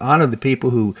that we honor the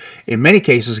people who, in many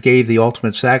cases, gave the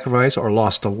ultimate sacrifice or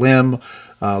lost a limb,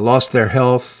 lost their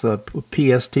health,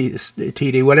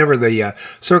 PSTD, whatever the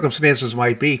circumstances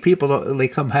might be. People, they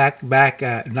come back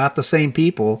not the same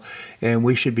people, and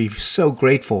we should be so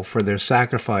grateful for their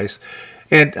sacrifice.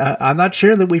 And I'm not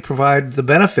sure that we provide the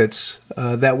benefits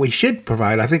that we should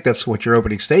provide. I think that's what your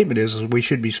opening statement is we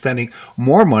should be spending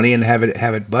more money and have it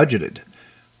budgeted.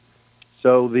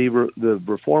 So the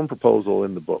reform proposal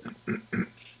in the book,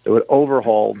 it would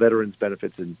overhaul veterans'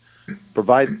 benefits and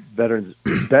provide veterans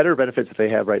better benefits that they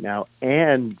have right now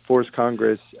and force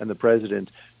Congress and the president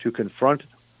to confront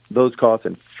those costs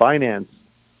and finance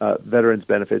veterans'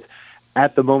 benefits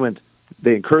at the moment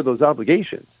they incur those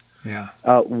obligations. Yeah.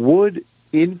 Would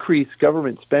increase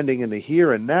government spending in the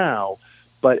here and now,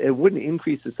 but it wouldn't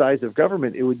increase the size of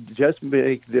government. It would just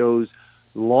make those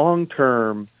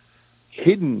long-term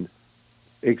hidden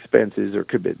expenses or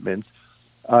commitments,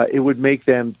 it would make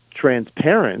them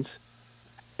transparent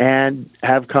and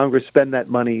have Congress spend that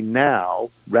money now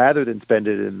rather than spend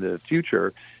it in the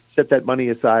future, set that money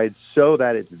aside so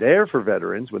that it's there for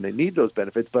veterans when they need those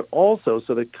benefits, but also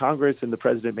so that Congress and the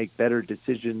president make better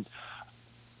decisions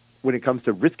when it comes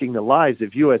to risking the lives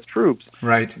of U.S. troops,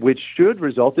 right, which should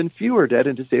result in fewer dead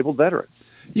and disabled veterans.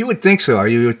 You would think so.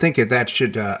 You would think that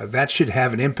should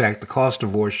have an impact. The cost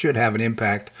of war should have an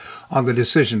impact on the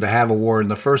decision to have a war in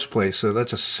the first place. So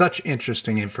that's such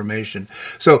interesting information.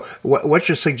 So what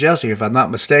you're suggesting, if I'm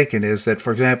not mistaken, is that,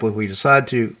 for example, if we decide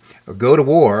to go to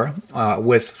war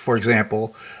with, for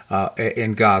example,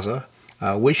 in Gaza,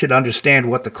 we should understand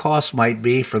what the cost might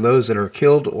be for those that are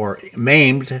killed or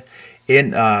maimed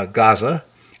in Gaza,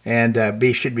 and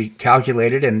should be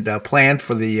calculated and planned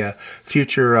for the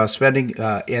future spending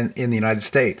in the United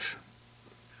States.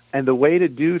 And the way to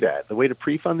do that, the way to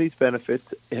pre-fund these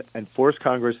benefits and force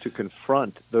Congress to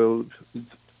confront those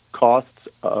costs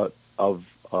of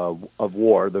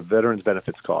war, the veterans'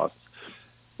 benefits costs,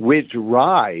 which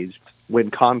rise when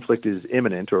conflict is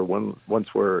imminent or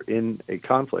once we're in a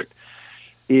conflict,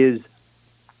 is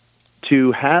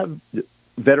to have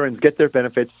veterans get their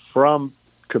benefits from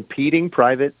competing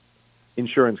private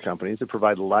insurance companies that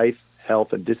provide life,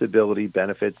 health, and disability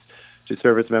benefits to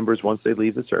service members once they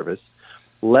leave the service.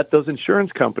 Let those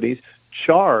insurance companies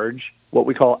charge what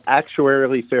we call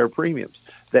actuarially fair premiums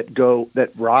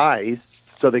that rise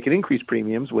so they can increase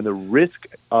premiums when the risk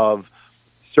of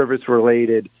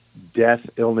service-related death,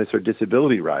 illness, or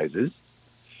disability rises.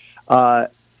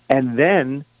 And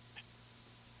then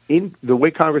the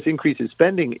way Congress increases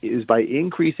spending is by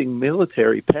increasing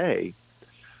military pay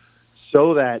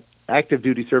so that active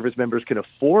duty service members can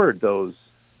afford those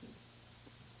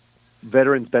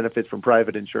veterans benefits from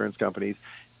private insurance companies,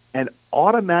 and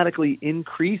automatically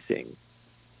increasing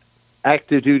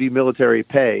active duty military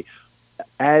pay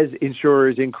as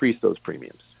insurers increase those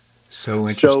premiums. So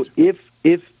interesting. So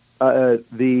if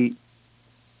the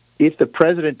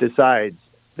president decides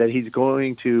that he's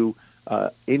going to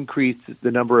increase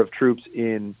the number of troops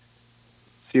in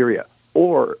Syria,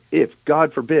 or if,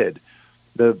 God forbid,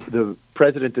 the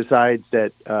president decides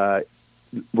that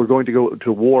we're going to go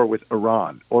to war with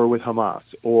Iran or with Hamas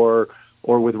or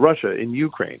with Russia in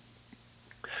Ukraine,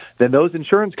 then those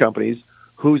insurance companies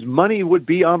whose money would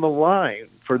be on the line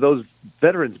for those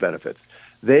veterans benefits,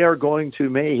 they are going to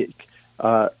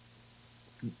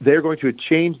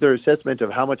change their assessment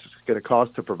of how much it's going to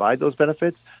cost to provide those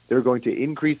benefits. They're going to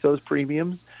increase those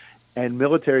premiums, and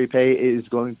military pay is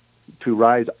going to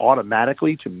rise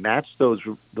automatically to match those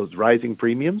rising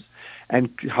premiums.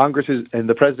 And Congress and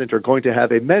the president are going to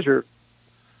have a measure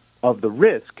of the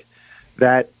risk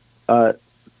that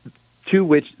to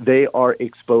which they are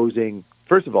exposing,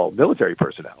 first of all, military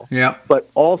personnel, but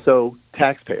also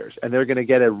taxpayers. And they're going to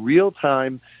get a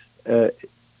real-time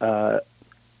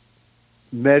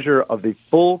measure of the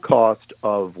full cost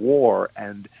of war,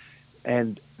 and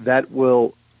that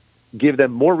will give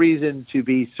them more reason to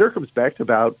be circumspect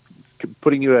about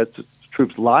putting U.S.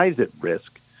 troops' lives at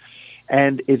risk.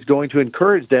 And it's going to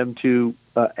encourage them to,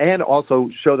 and also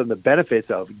show them the benefits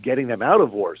of getting them out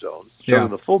of war zones, show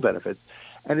them the full benefits.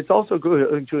 And it's also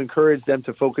going to encourage them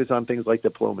to focus on things like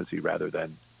diplomacy rather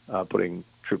than putting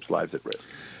troops' lives at risk.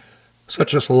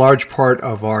 Such a large part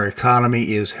of our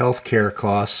economy is healthcare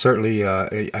costs. Certainly,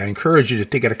 I encourage you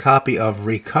to get a copy of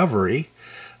Recovery.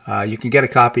 You can get a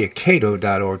copy at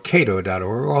cato.org,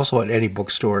 or also at any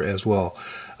bookstore as well.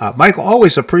 Michael,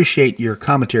 always appreciate your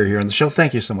commentary here on the show.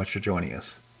 Thank you so much for joining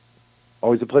us.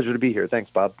 Always a pleasure to be here. Thanks,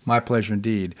 Bob. My pleasure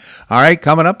indeed. All right,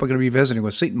 coming up, we're going to be visiting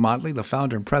with Seton Motley, the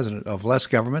founder and president of Less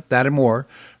Government, that and more,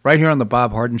 right here on The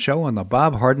Bob Harden Show on the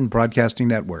Bob Harden Broadcasting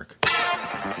Network.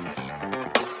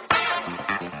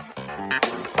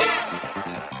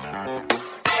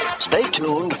 Stay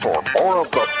tuned for more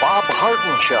of The Bob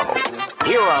Harden Show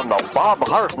here on the Bob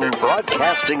Harden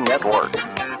Broadcasting Network.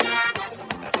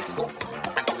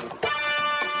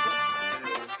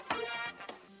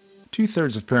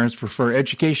 Two-thirds of parents prefer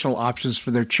educational options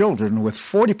for their children, with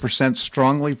 40%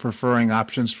 strongly preferring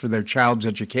options for their child's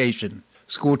education.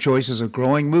 School choice is a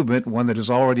growing movement, one that is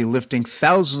already lifting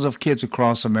thousands of kids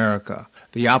across America.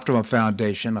 The Optima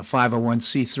Foundation, a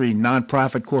 501c3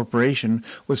 nonprofit corporation,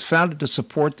 was founded to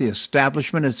support the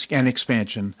establishment and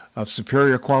expansion of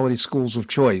superior quality schools of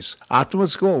choice.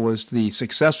 Optima's goal is the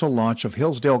successful launch of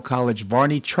Hillsdale College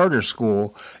Varney Charter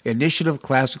School, Initiative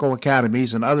Classical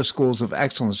Academies, and other schools of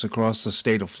excellence across the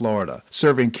state of Florida,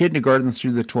 serving kindergarten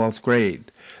through the 12th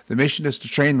grade. The mission is to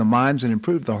train the minds and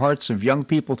improve the hearts of young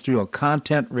people through a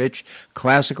content-rich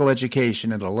classical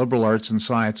education in the liberal arts and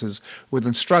sciences with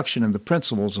instruction in the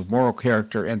principles of moral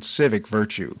character and civic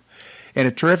virtue. And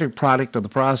a terrific product of the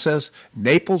process,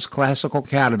 Naples Classical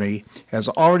Academy has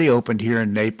already opened here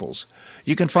in Naples.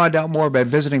 You can find out more by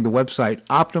visiting the website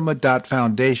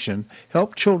optima.foundation.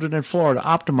 Help children in Florida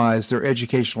optimize their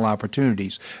educational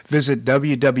opportunities. Visit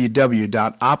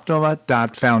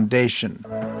www.optima.foundation.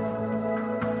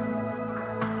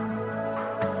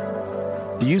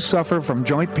 Do you suffer from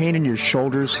joint pain in your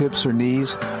shoulders, hips, or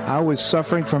knees? I was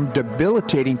suffering from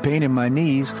debilitating pain in my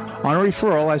knees. On a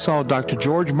referral, I saw Dr.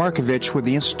 George Markovich with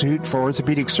the Institute for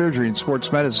Orthopedic Surgery and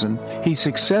Sports Medicine. He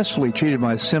successfully treated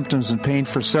my symptoms and pain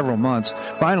for several months.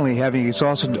 Finally, having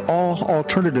exhausted all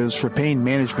alternatives for pain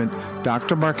management,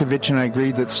 Dr. Markovich and I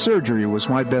agreed that surgery was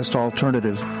my best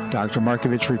alternative. Dr.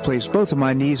 Markovich replaced both of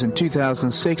my knees in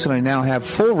 2006, and I now have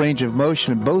full range of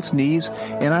motion in both knees,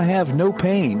 and I have no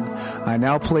pain. I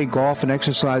now play golf and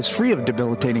exercise free of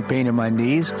debilitating pain in my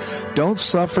knees. Don't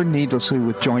suffer needlessly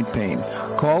with joint pain.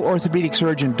 Call orthopedic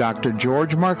surgeon Dr.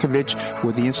 George Markovich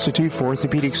with the Institute for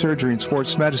Orthopedic Surgery and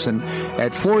Sports Medicine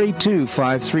at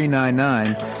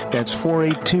 482-5399. That's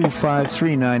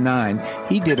 482-5399.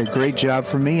 He did a great job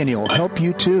for me, and he'll help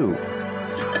you too.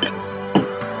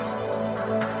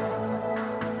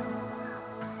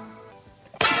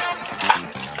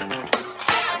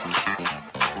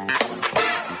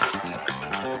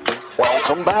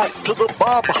 Welcome back to the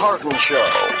Bob Harden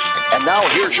Show. And now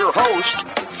here's your host,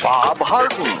 Bob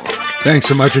Harden. Thanks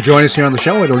so much for joining us here on the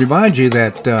show. I want to remind you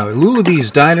that Lulabee's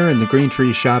Diner in the Green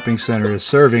Tree Shopping Center is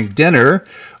serving dinner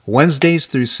Wednesdays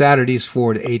through Saturdays,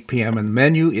 4 to 8 p.m. And the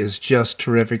menu is just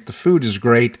terrific. The food is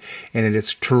great, and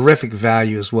it's terrific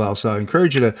value as well. So I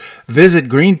encourage you to visit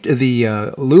the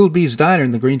Lulabee's Diner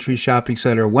in the Green Tree Shopping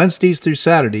Center Wednesdays through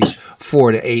Saturdays,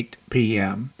 4 to 8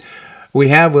 p.m. We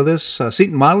have with us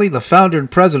Seton Motley, the founder and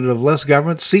president of Less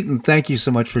Government. Seton, thank you so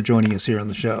much for joining us here on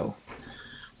the show.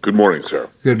 Good morning, sir.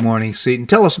 Good morning, Seton.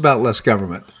 Tell us about Less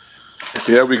Government.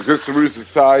 Yeah, we exist to reduce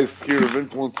the size, sphere of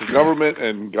influence of government,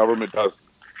 and government does.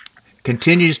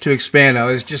 Continues to expand. Now,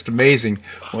 it's just amazing.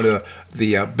 One of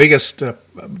the biggest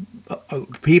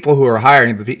people who are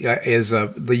hiring is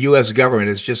the U.S. government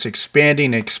is just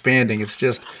expanding and expanding. It's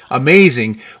just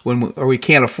amazing we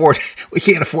can't afford. We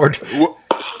can't afford.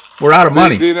 We're out of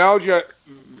money. The analogy,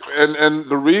 and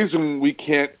the reason we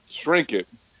can't shrink it,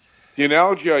 the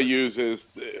analogy I use is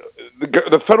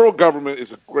the federal government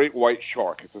is a great white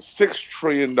shark. It's a $6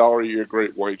 trillion a year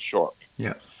great white shark.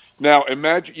 Yeah. Now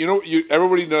imagine,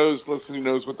 everybody listening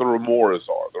knows what the remoras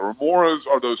are. The remoras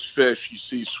are those fish you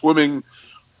see swimming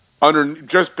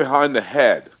just behind the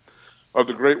head of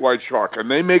the great white shark,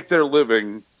 and they make their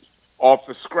living off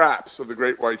the scraps of the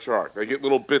great white shark. They get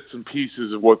little bits and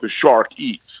pieces of what the shark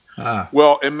eats.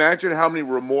 Well, imagine how many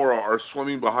remora are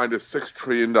swimming behind a $6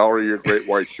 trillion a year great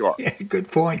white shark. Yeah,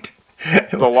 good point.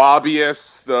 The lobbyists,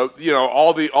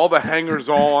 all the hangers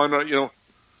on,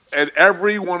 and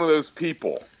every one of those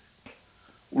people,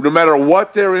 no matter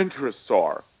what their interests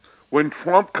are, when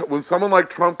someone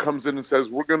like Trump comes in and says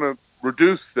we're going to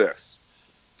reduce this,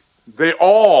 they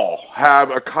all have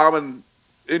a common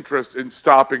interest in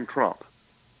stopping Trump.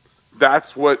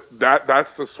 That's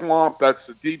the swamp, that's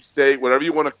the deep state, whatever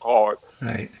you want to call it.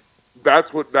 Right.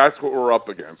 That's what we're up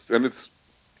against. And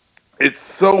it's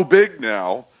so big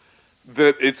now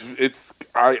that it's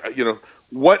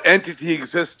what entity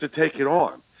exists to take it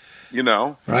on,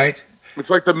 Right. It's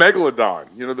like the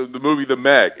Megalodon, the movie The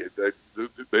Meg. I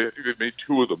think they've made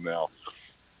two of them now.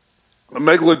 The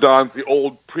Megalodon's the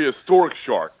old prehistoric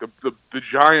shark, the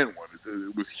giant one.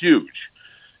 It was huge.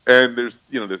 And there's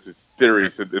this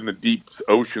theories that in the deep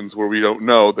oceans where we don't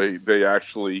know, they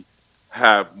actually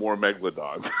have more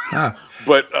megalodons.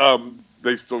 But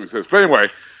they still exist. But anyway,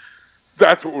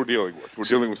 that's what we're dealing with. We're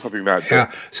dealing with something that big.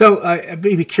 Yeah. So I'd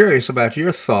be curious about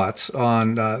your thoughts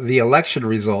on the election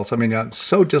results. I mean, it's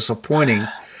so disappointing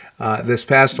this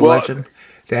past election,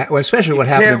 especially what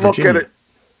happened in Virginia.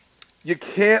 You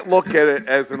can't look at it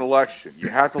as an election. You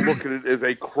have to look at it as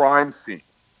a crime scene,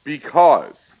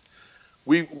 because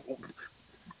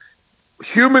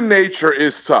human nature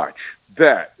is such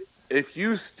that if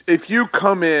you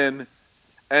come in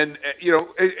and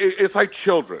it's like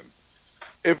children.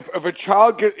 If a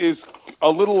child is a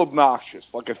little obnoxious,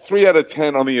 like a 3 out of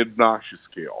 10 on the obnoxious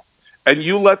scale, and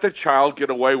you let the child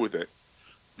get away with it,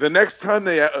 the next time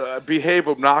they behave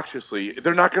obnoxiously,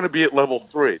 they're not going to be at level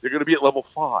 3. They're going to be at level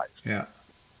 5. Yeah.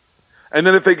 And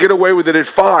then if they get away with it at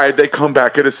 5, they come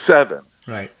back at a 7.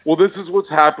 Right. Well, this is what's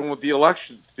happened with the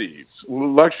election thieves,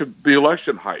 the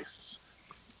election heists.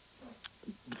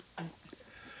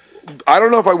 I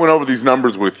don't know if I went over these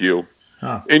numbers with you.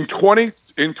 Huh. In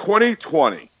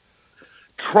 2020,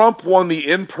 Trump won the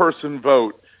in-person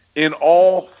vote in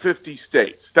all 50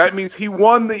 states. That means he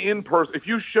won the in-person. If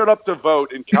you showed up to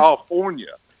vote in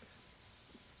California,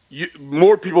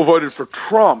 more people voted for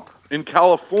Trump in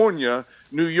California,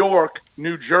 New York,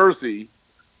 New Jersey,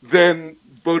 than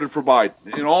voted for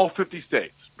Biden. In all 50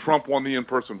 states, Trump won the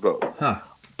in-person vote. Huh.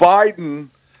 Biden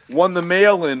won the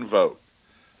mail-in vote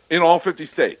in all 50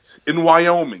 states. In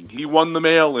Wyoming, he won the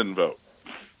mail-in vote.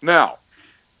 Now,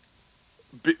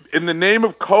 in the name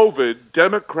of COVID,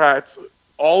 Democrats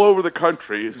all over the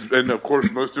country, and of course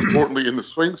most importantly in the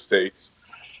swing states,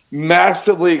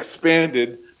 massively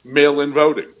expanded mail-in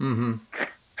voting. Mm-hmm.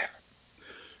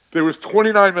 There was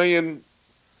 29 million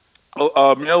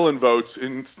mail-in votes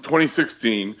in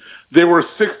 2016. There were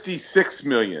 66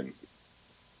 million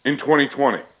in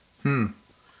 2020. And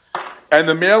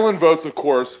the mail-in votes, of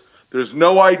course, there's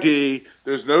no ID,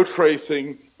 there's no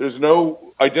tracing, there's no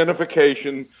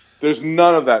identification, there's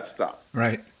none of that stuff.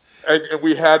 Right. And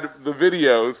we had the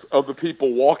videos of the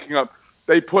people walking up.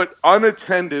 They put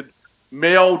unattended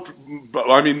ballot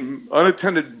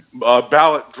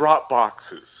drop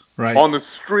boxes on the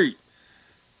street.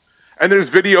 And there's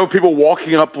video of people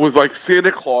walking up with like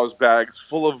Santa Claus bags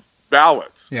full of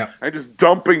ballots, and just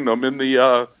dumping them in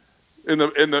the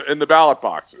ballot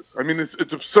boxes. I mean,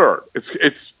 it's absurd.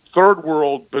 It's third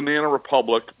world banana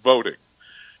republic voting,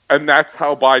 And that's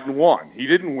how Biden won. He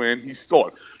didn't win, he stole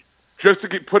it. Just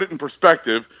to put it in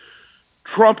perspective,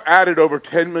 Trump added over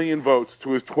 10 million votes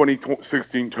to his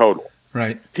 2016 total.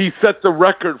 Right. He set the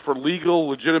record for legal,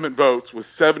 legitimate votes with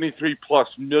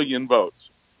 73-plus million votes.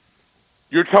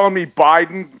 You're telling me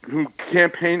Biden, who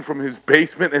campaigned from his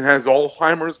basement and has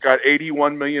Alzheimer's, got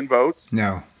 81 million votes?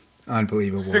 No.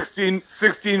 Unbelievable. 16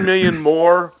 million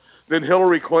more than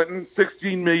Hillary Clinton?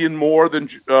 16 million more than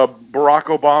Barack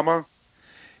Obama?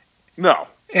 No.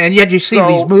 And yet you see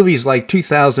these movies like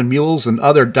 2,000 Mules and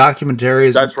other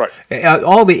documentaries. That's right.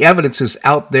 All the evidence is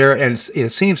out there, and it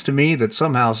seems to me that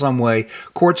somehow, some way,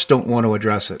 courts don't want to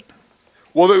address it.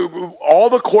 Well, all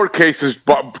the court cases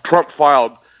Trump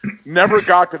filed never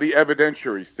got to the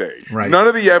evidentiary stage. Right. None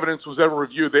of the evidence was ever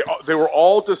reviewed. They were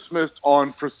all dismissed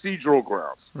on procedural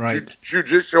grounds. Right.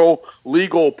 Judicial,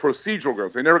 legal, procedural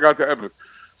grounds. They never got to evidence.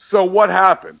 So what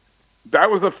happened?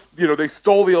 That was they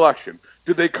stole the election.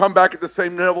 Did they come back at the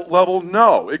same level?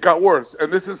 No, it got worse.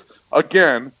 And this is,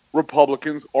 again,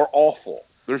 Republicans are awful.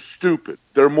 They're stupid.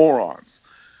 They're morons.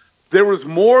 There was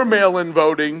more mail-in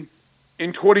voting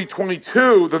in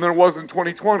 2022 than there was in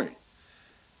 2020.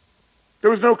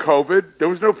 There was no COVID. There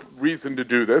was no reason to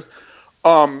do this.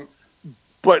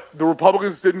 But the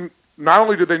Republicans not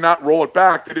only did they not roll it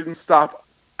back, they didn't stop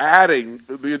adding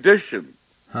the addition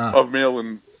of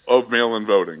mail-in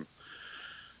voting.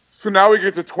 So now we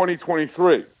get to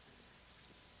 2023.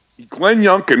 Glenn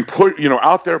Youngkin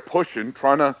out there pushing,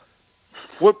 trying to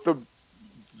flip the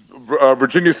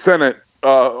Virginia Senate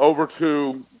over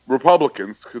to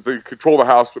Republicans because they control the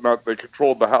House, they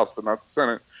controlled the House, but not the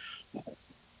Senate.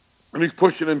 And he's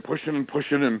pushing and pushing and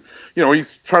pushing, and he's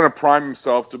trying to prime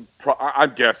himself to.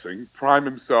 I'm guessing prime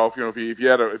himself. If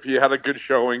he had a good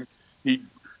showing, he'd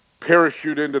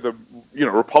parachute into the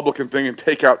Republican thing and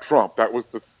take out Trump. That was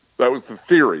the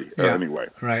theory anyway.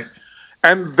 Right.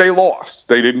 And they lost.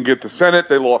 They didn't get the Senate.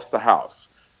 They lost the House.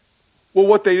 Well,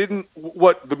 what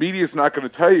the media is not going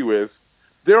to tell you is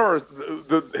his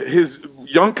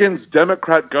Youngkin's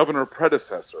Democrat governor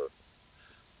predecessor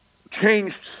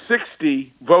changed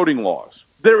 60 voting laws.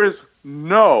 There is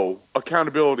no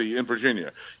accountability in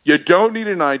Virginia. You don't need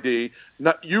an ID.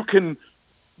 You can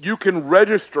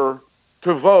register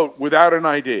to vote without an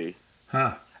ID.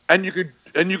 Huh. And you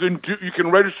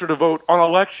can register to vote on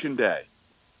election day.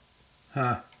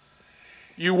 Huh.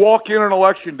 You walk in on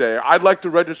election day. I'd like to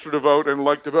register to vote and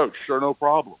like to vote. Sure, no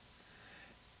problem.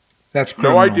 That's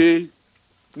criminal. No ID,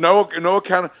 no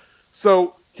account.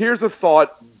 So here's a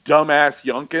thought, dumbass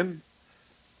Youngkin.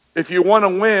 If you want to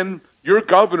win, you're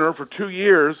governor for 2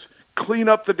 years. Clean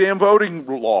up the damn voting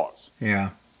laws. Yeah.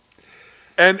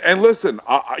 And listen,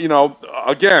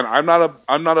 again, I'm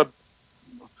not a.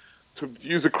 To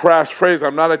use a crass phrase,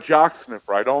 I'm not a jock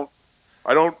sniffer. I don't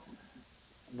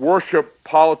worship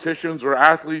politicians or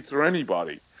athletes or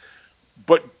anybody.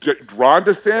 But Ron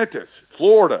DeSantis,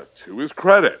 Florida, to his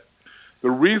credit,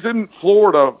 the reason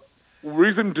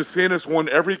DeSantis won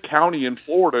every county in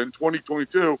Florida in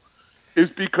 2022 is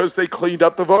because they cleaned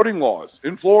up the voting laws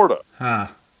in Florida. Huh.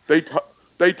 They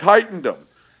tightened them.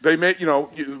 They made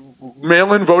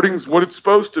mail-in voting is what it's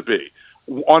supposed to be.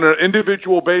 On an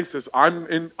individual basis, I'm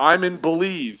in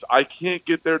Belize. I can't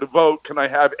get there to vote. Can I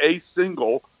have a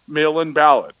single mail-in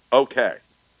ballot? Okay.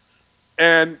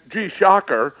 And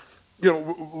shocker,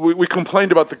 we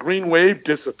complained about the green wave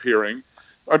disappearing.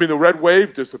 The red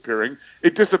wave disappearing.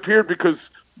 It disappeared because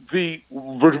the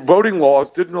voting laws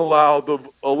didn't allow the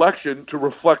election to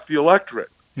reflect the electorate.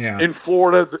 Yeah. In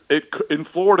Florida, it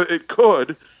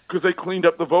could because they cleaned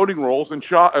up the voting rolls and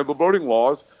the voting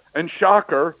laws. And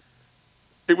shocker,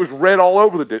 it was red all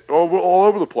over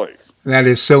the place. That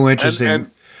is so interesting.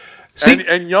 And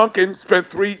Youngkin spent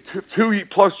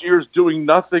 2+ years doing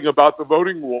nothing about the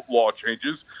voting law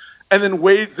changes, and then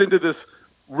wades into this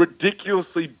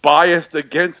ridiculously biased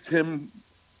against him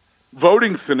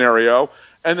voting scenario,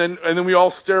 and then we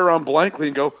all stare around blankly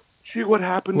and go, "Gee, what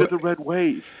happened to the red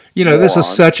wave?" This is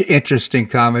such interesting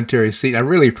commentary, Seton. I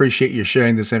really appreciate you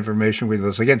sharing this information with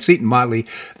us. Again, Seton Motley,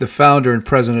 the founder and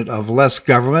president of Less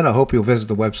Government. I hope you'll visit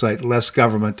the website,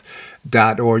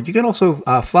 lessgovernment.org. You can also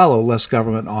follow Less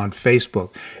Government on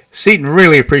Facebook. Seton,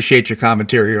 really appreciate your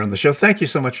commentary here on the show. Thank you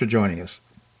so much for joining us.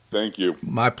 Thank you.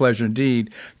 My pleasure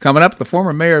indeed. Coming up, the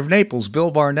former mayor of Naples,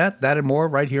 Bill Barnett. That and more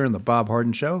right here on The Bob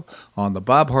Harden Show on the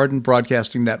Bob Harden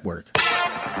Broadcasting Network.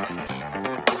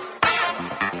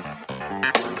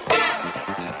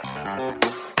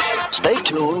 Stay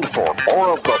tuned for more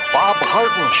of The Bob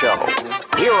Harden Show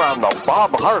here on the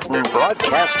Bob Harden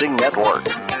Broadcasting Network.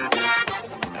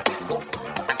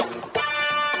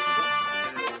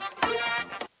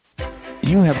 Do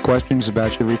you have questions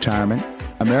about your retirement?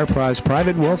 Ameriprise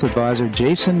Private Wealth Advisor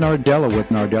Jason Nardella with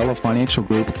Nardella Financial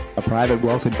Group, a private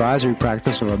wealth advisory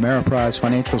practice of Ameriprise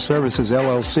Financial Services,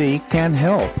 LLC, can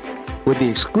help. With the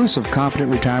exclusive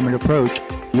Confident Retirement approach,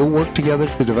 you'll work together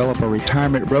to develop a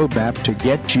retirement roadmap to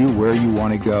get you where you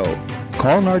want to go.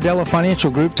 Call Nardella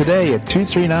Financial Group today at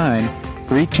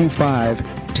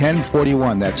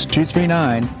 239-325-1041. That's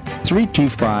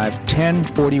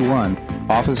 239-325-1041.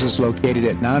 Office is located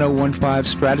at 9015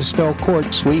 Stratosville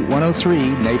Court, Suite 103,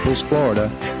 Naples, Florida.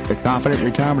 The Confident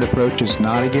Retirement approach is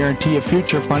not a guarantee of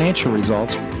future financial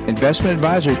results. Investment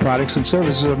advisory products and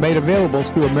services are made available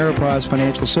through Ameriprise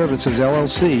Financial Services,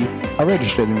 LLC, a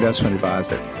registered investment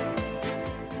advisor.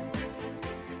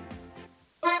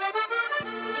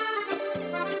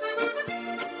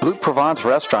 Blue Provence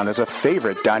Restaurant is a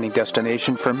favorite dining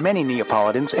destination for many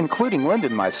Neapolitans, including Linda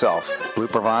and myself. Blue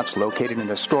Provence, located in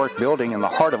a historic building in the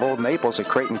heart of Old Naples at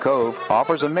Creighton Cove,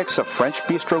 offers a mix of French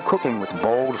bistro cooking with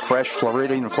bold, fresh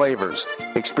Floridian flavors.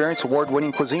 Experience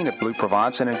award-winning cuisine at Blue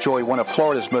Provence and enjoy one of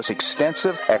Florida's most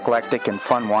extensive, eclectic, and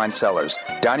fun wine cellars.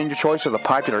 Dining your choice of the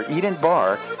popular Eat-In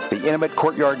Bar, the intimate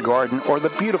Courtyard Garden, or the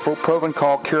beautiful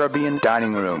Provencal Caribbean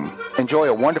Dining Room. Enjoy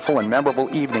a wonderful and memorable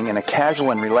evening in a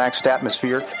casual and relaxed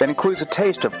atmosphere that includes a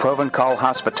taste of Provencal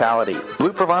hospitality.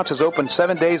 Blue Provence is open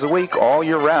 7 days a week all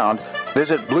year round.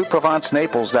 Visit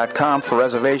BlueProvenceNaples.com for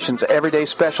reservations, everyday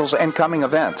specials, and coming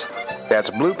events. That's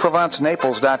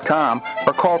BlueProvenceNaples.com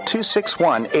or call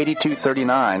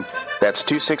 261-8239. That's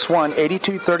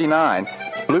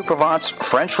 261-8239. Blue Provence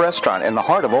French Restaurant in the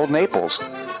heart of Old Naples.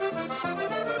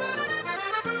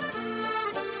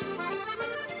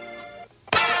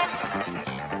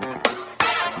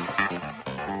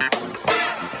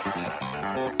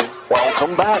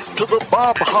 Welcome back to the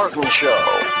Bob Harden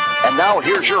Show. And now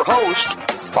here's your host,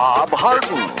 Bob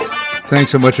Harden.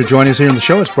 Thanks so much for joining us here on the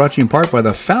show. It's brought to you in part by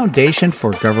the Foundation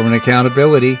for Government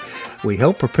Accountability. We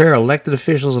help prepare elected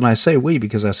officials, and I say we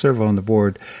because I serve on the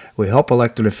board. We help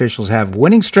elected officials have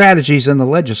winning strategies in the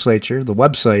legislature. The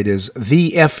website is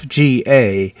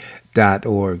thefga.org.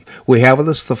 We have with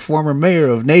us the former mayor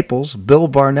of Naples, Bill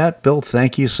Barnett. Bill,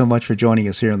 thank you so much for joining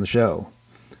us here on the show.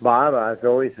 Bob, as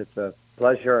always, it's a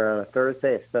pleasure on a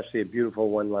Thursday, especially a beautiful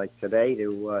one like today,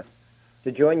 to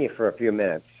join you for a few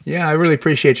minutes. Yeah, I really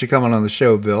appreciate you coming on the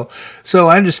show, Bill. So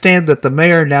I understand that the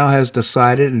mayor now has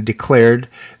decided and declared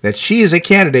that she is a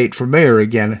candidate for mayor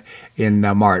again in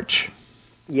March.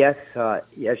 Yes,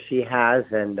 yes, she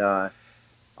has, and the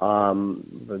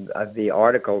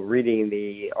article, reading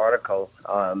the article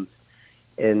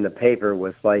in the paper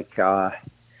was like, well,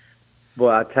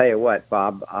 I'll tell you what,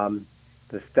 Bob,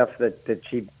 the stuff that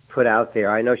she put out there.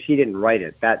 I know she didn't write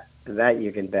it. That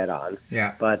you can bet on.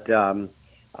 Yeah. But some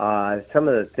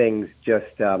of the things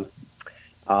just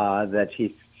that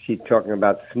she's talking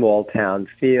about, small town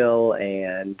feel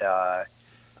and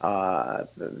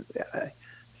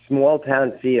small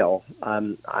town feel. I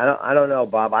don't know,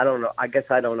 Bob. I don't know. I guess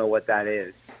I don't know what that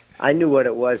is. I knew what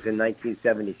it was in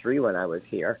 1973 when I was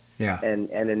here. Yeah. And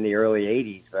in the early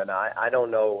 80s, but I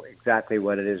don't know exactly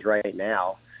what it is right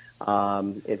now.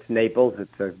 It's Naples.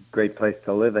 It's a great place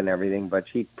to live and everything, but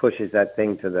she pushes that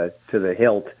thing to the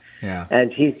hilt. Yeah.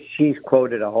 And she's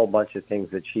quoted a whole bunch of things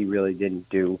that she really didn't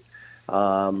do.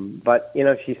 But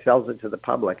she sells it to the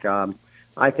public.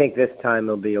 I think this time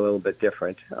it'll be a little bit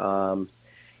different. Let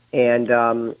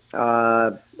me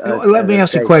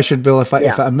ask you a question, Bill, if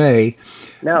I may.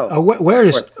 No. Where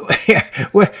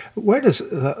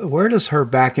does her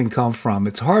backing come from?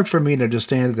 It's hard for me to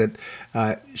understand that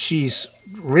she's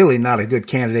really not a good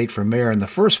candidate for mayor in the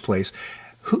first place.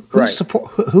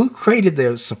 Who created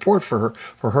the support for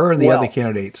her and the other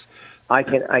candidates? I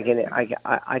can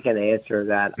answer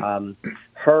that.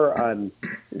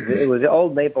 It was the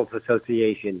Old Naples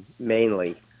Association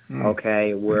mainly.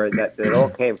 Okay, where that all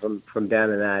came from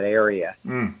down in that area,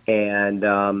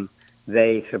 and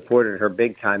they supported her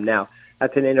big time. Now,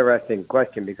 that's an interesting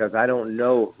question because I don't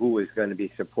know who is going to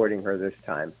be supporting her this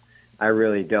time. I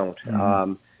really don't.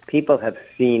 People have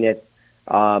seen it.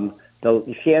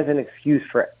 She has an excuse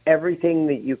for everything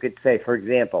that you could say. For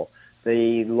example,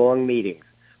 the long meetings.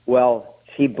 Well,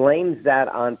 she blames that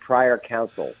on prior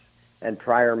councils and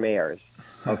prior mayors.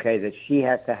 Okay, that she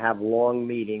has to have long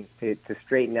meetings to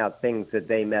straighten out things that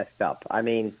they messed up. I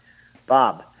mean,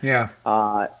 Bob. Yeah.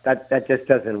 That just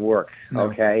doesn't work. No.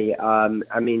 Okay.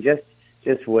 I mean, just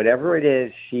whatever it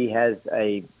is, she has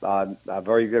a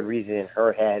very good reason in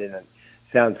her head, and it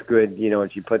sounds good,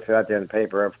 and she puts it out there in the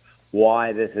paper of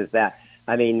why this is that.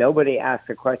 I mean, nobody asked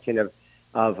the question of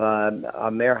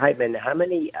Mayor Heitman. How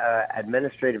many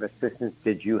administrative assistants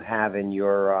did you have in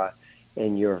your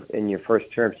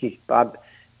first term?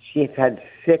 She's had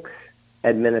 6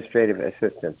 administrative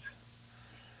assistants.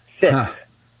 6.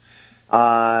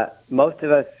 Most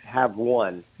of us have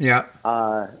 1. Yeah.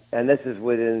 And this is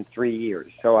within 3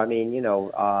 years. So, I mean,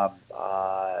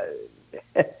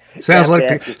 sounds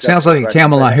like a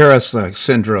Kamala Harris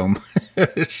syndrome.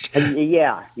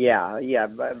 Yeah,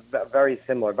 very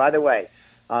similar. By the way,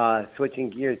 switching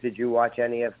gears, did you watch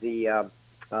any of the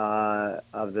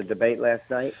debate last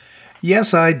night?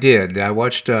 Yes, I did. I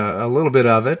watched a little bit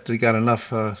of it. We got enough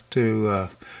to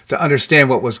understand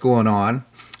what was going on.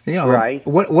 Right.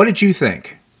 What did you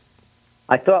think?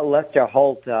 I thought Lester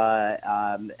Holt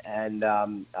and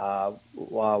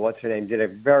what's her name did a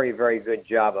very, very good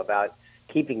job about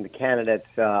keeping the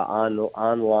candidates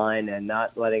online and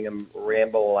not letting them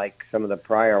ramble like some of the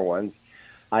prior ones.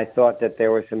 I thought that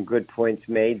there were some good points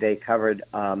made. They covered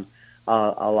a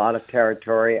lot of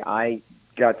territory. I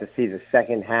got to see the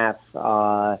second half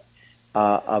of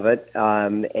it,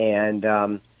 and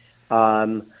I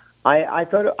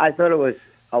thought it was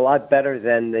a lot better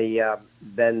than the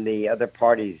other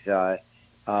parties'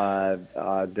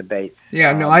 debates.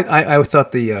 Yeah, no, I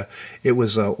thought it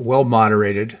was well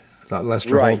moderated. I thought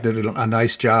Lester Holt did a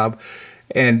nice job,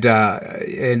 and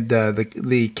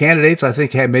the candidates I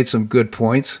think had made some good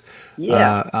points.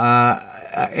 Yeah.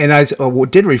 And I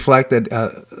did reflect that,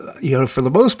 for the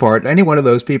most part, any one of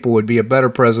those people would be a better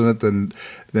president than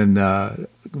Joe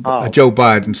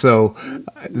Biden. So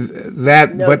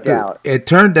it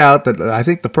turned out that I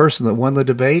think the person that won the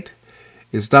debate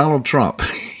is Donald Trump.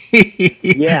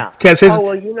 Yeah.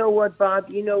 Well, you know what, Bob?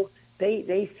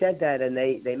 They said that, and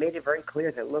they made it very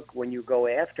clear that, look, when you go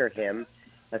after him,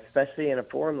 especially in a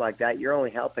forum like that, you're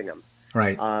only helping him.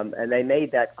 Right. And they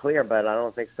made that clear, but I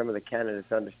don't think some of the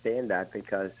candidates understand that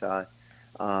because,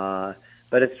 but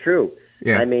it's true.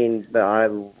 Yeah. I mean,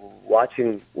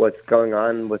 watching what's going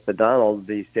on with the Donald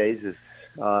these days is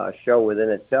a show within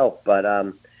itself. But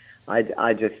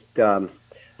I just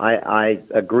I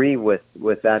agree with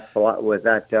that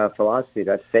philosophy,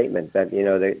 that statement that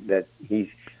that he's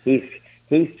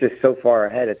just so far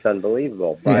ahead, it's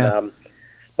unbelievable. But yeah.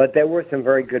 But there were some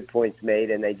very good points made,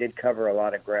 and they did cover a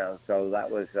lot of ground. So that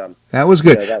was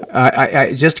good.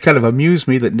 I just kind of amused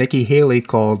me that Nikki Haley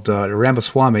called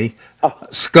Ramaswamy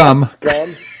scum.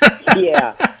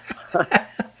 Yeah.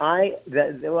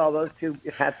 Those two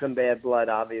had some bad blood.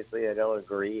 Obviously, I don't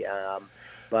agree.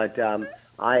 But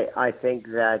I think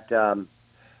that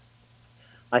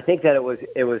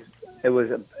it was.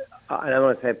 I don't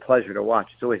want to say a pleasure to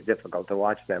watch. It's always difficult to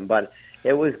watch them, but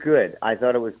it was good. I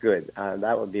thought it was good.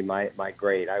 That would be my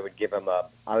grade. I would give him a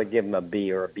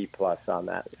B or a B+ on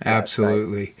that.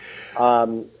 Absolutely.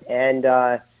 To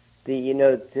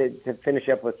finish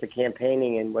up with the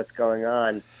campaigning and what's going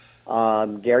on,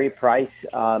 Gary Price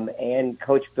and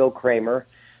Coach Bill Kramer,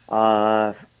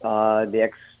 the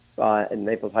ex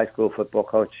Naples High School football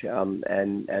coach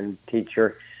and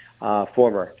teacher,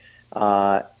 former.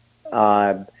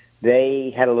 They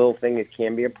had a little thing at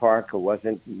Cambria Park.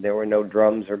 There were no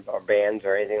drums or bands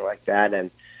or anything like that.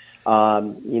 And,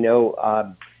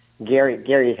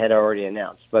 Gary had already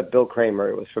announced, but Bill Kramer,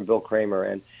 it was for Bill Kramer.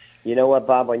 And you know what,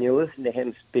 Bob, when you listen to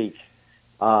him speak,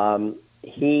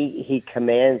 he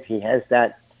commands, he has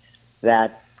that, I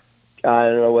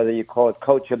don't know whether you call it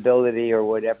coachability or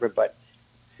whatever, but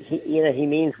he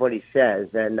means what he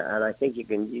says. And I think you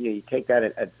can, you take that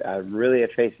at really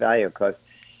at face value because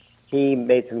he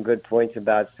made some good points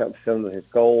about some of his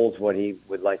goals, what he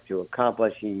would like to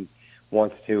accomplish. He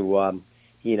wants to,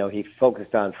 he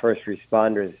focused on first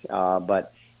responders,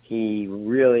 but he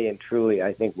really and truly,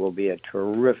 I think, will be a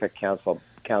terrific council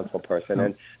person.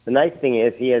 And the nice thing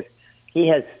is he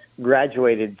has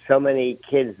graduated so many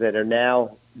kids that are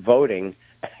now voting.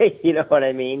 You know what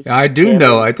I mean? I do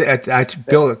know.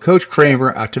 Bill, Coach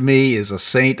Kramer, to me, is a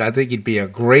saint. I think he'd be a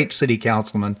great city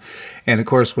councilman. And, of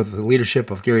course, with the leadership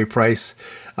of Gary Price,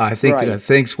 I think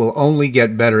things will only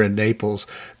get better in Naples.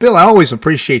 Bill, I always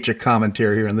appreciate your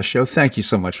commentary here on the show. Thank you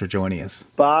so much for joining us.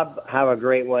 Bob, have a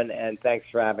great one, and thanks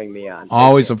for having me on.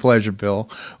 Always a pleasure, Bill.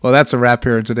 Well, that's a wrap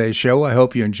here in today's show. I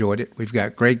hope you enjoyed it. We've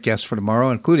got great guests for tomorrow,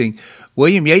 including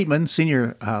William Yateman,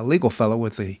 Senior Legal Fellow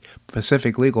with the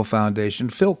Pacific Legal Foundation.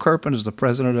 Phil Kerpen is the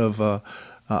president of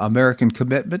American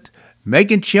Commitment.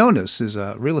 Megan Chionis is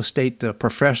a real estate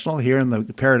professional here in the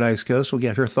Paradise Coast. We'll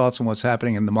get her thoughts on what's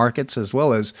happening in the markets, as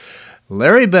well as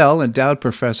Larry Bell, endowed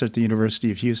professor at the University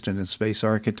of Houston in space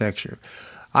architecture.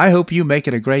 I hope you make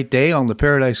it a great day on the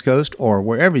Paradise Coast or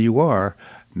wherever you are.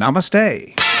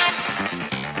 Namaste.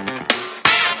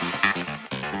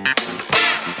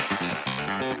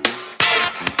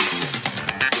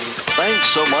 Thanks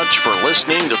so much for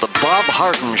listening to The Bob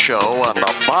Harden Show on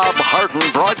the Bob Harden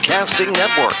Broadcasting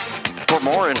Network. For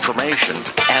more information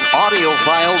and audio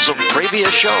files of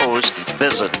previous shows,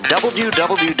 visit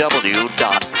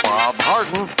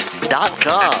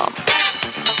www.bobharden.com.